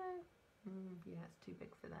 Oh no. Yeah, it's too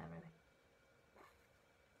big for there really.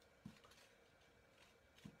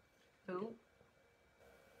 Oh.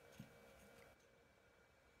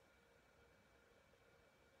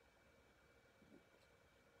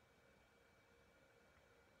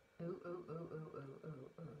 Oh, oh, oh, oh, oh, oh,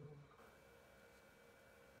 oh.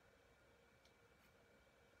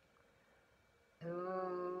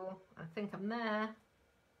 Oh, I think I'm there.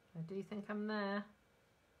 I do think I'm there.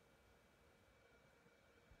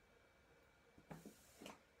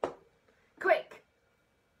 Quick!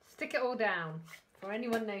 Stick it all down before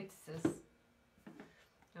anyone notices.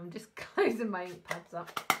 I'm just closing my ink pads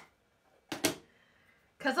up.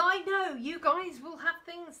 Because I know you guys will have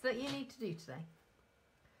things that you need to do today.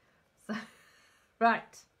 So,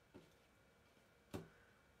 right.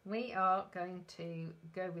 We are going to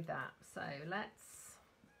go with that. So let's,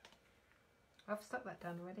 I've stuck that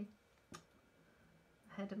down already.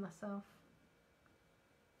 Ahead of myself.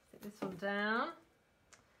 Stick this one down.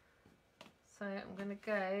 So I'm going to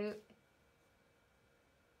go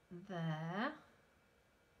there.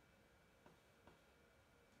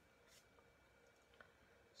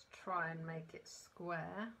 Let's try and make it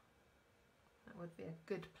square. That would be a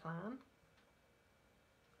good plan.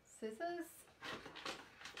 Scissors.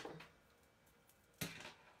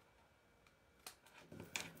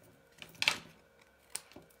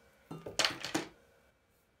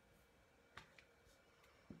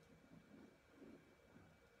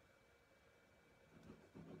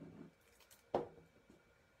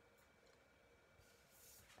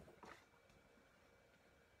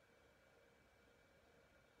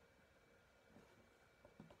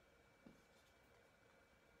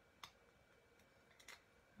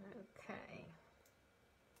 Okay.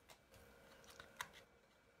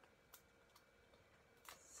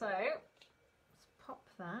 So let's pop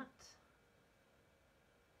that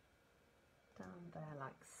down there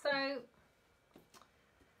like so.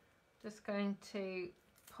 Just going to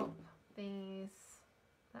pop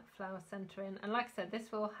that flower centre in, and like I said,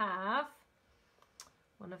 this will have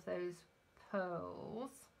one of those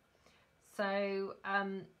pearls. So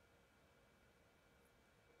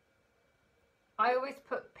I always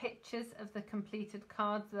put pictures of the completed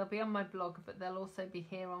cards. They'll be on my blog, but they'll also be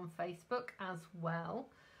here on Facebook as well.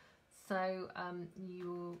 So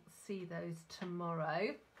you'll see those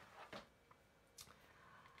tomorrow.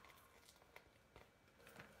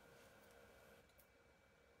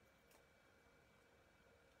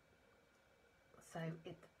 So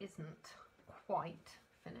it isn't quite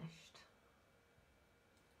finished.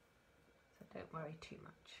 So don't worry too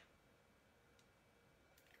much.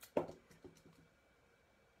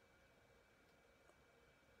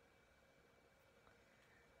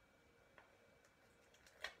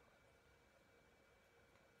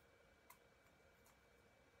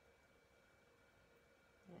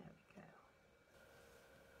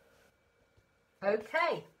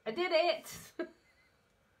 Okay, I did it.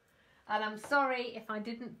 And I'm sorry if I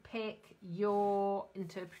didn't pick your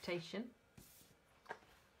interpretation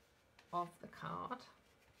of the card.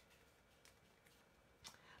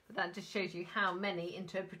 But that just shows you how many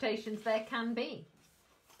interpretations there can be.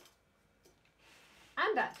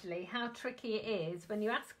 And actually how tricky it is when you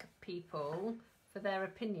ask people for their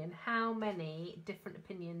opinion, how many different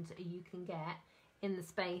opinions you can get in the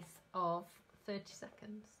space of 30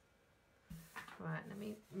 seconds. Right, let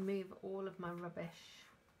me move all of my rubbish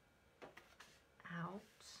out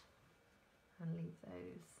and leave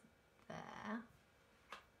those there,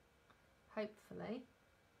 hopefully.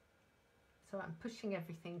 So I'm pushing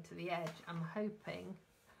everything to the edge. I'm hoping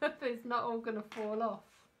that it's not all going to fall off.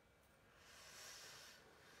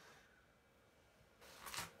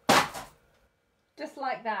 Just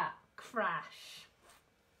like that. Crash.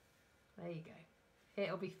 There you go.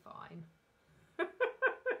 It'll be fine.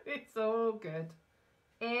 It's all good.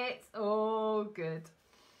 It's all good.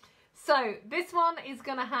 So this one is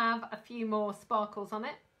going to have a few more sparkles on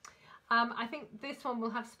it. I think this one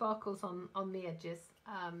will have sparkles on the edges,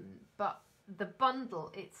 but the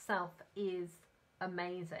bundle itself is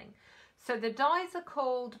amazing. So the dies are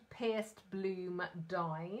called Pierced Bloom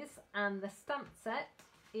dies, and the stamp set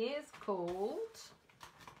is called,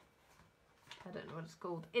 I don't know what it's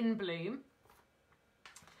called, In Bloom.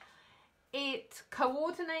 It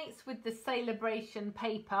coordinates with the Sale-a-Bration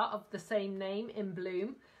paper of the same name, In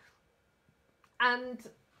Bloom. And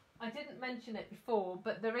I didn't mention it before,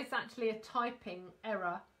 but there is actually a typing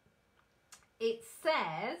error. It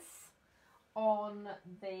says on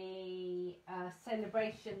the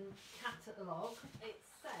Sale-a-Bration catalogue, it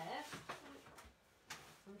says,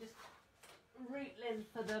 I'm just rootling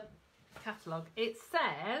for the catalogue, it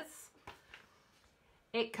says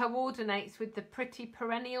it coordinates with the Pretty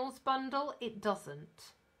Perennials bundle. It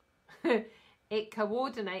doesn't. It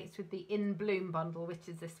coordinates with the In Bloom bundle, which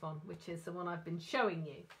is this one, which is the one I've been showing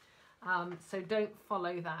you. So don't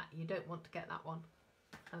follow that. You don't want to get that one.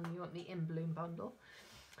 You want the In Bloom bundle.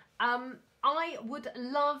 I would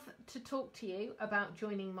love to talk to you about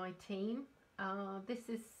joining my team. This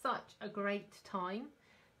is such a great time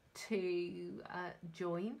to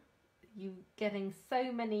join. You getting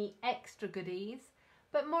so many extra goodies,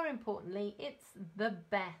 but more importantly, it's the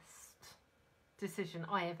best decision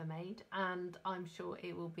I ever made, and I'm sure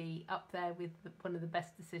it will be up there with one of the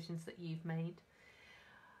best decisions that you've made.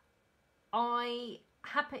 I'm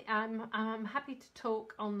happy to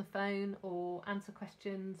talk on the phone or answer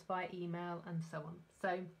questions via email and so on.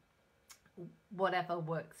 So whatever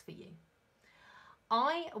works for you.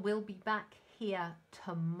 I will be back here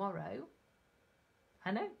tomorrow.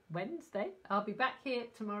 I know, Wednesday. I'll be back here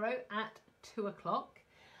tomorrow at 2 o'clock.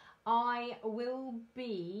 I will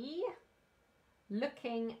be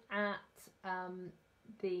looking at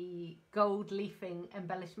the gold leafing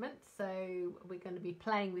embellishment. So we're going to be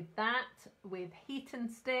playing with that, with heat and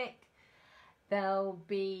stick. There'll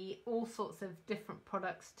be all sorts of different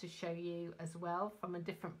products to show you as well from a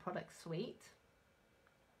different product suite.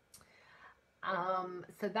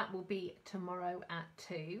 So that will be tomorrow at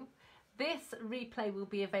 2. This replay will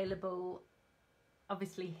be available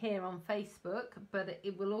obviously here on Facebook, but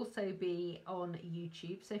it will also be on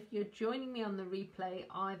YouTube. So if you're joining me on the replay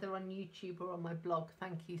either on YouTube or on my blog,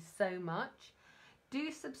 thank you so much.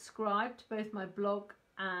 Do subscribe to both my blog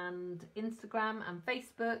and Instagram and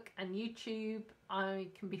Facebook and YouTube. I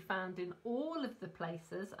can be found in all of the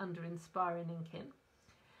places under Inspiring Inkin.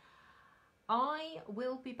 I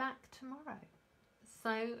will be back tomorrow.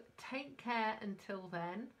 So take care until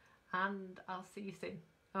then, and I'll see you soon.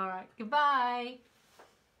 All right, goodbye.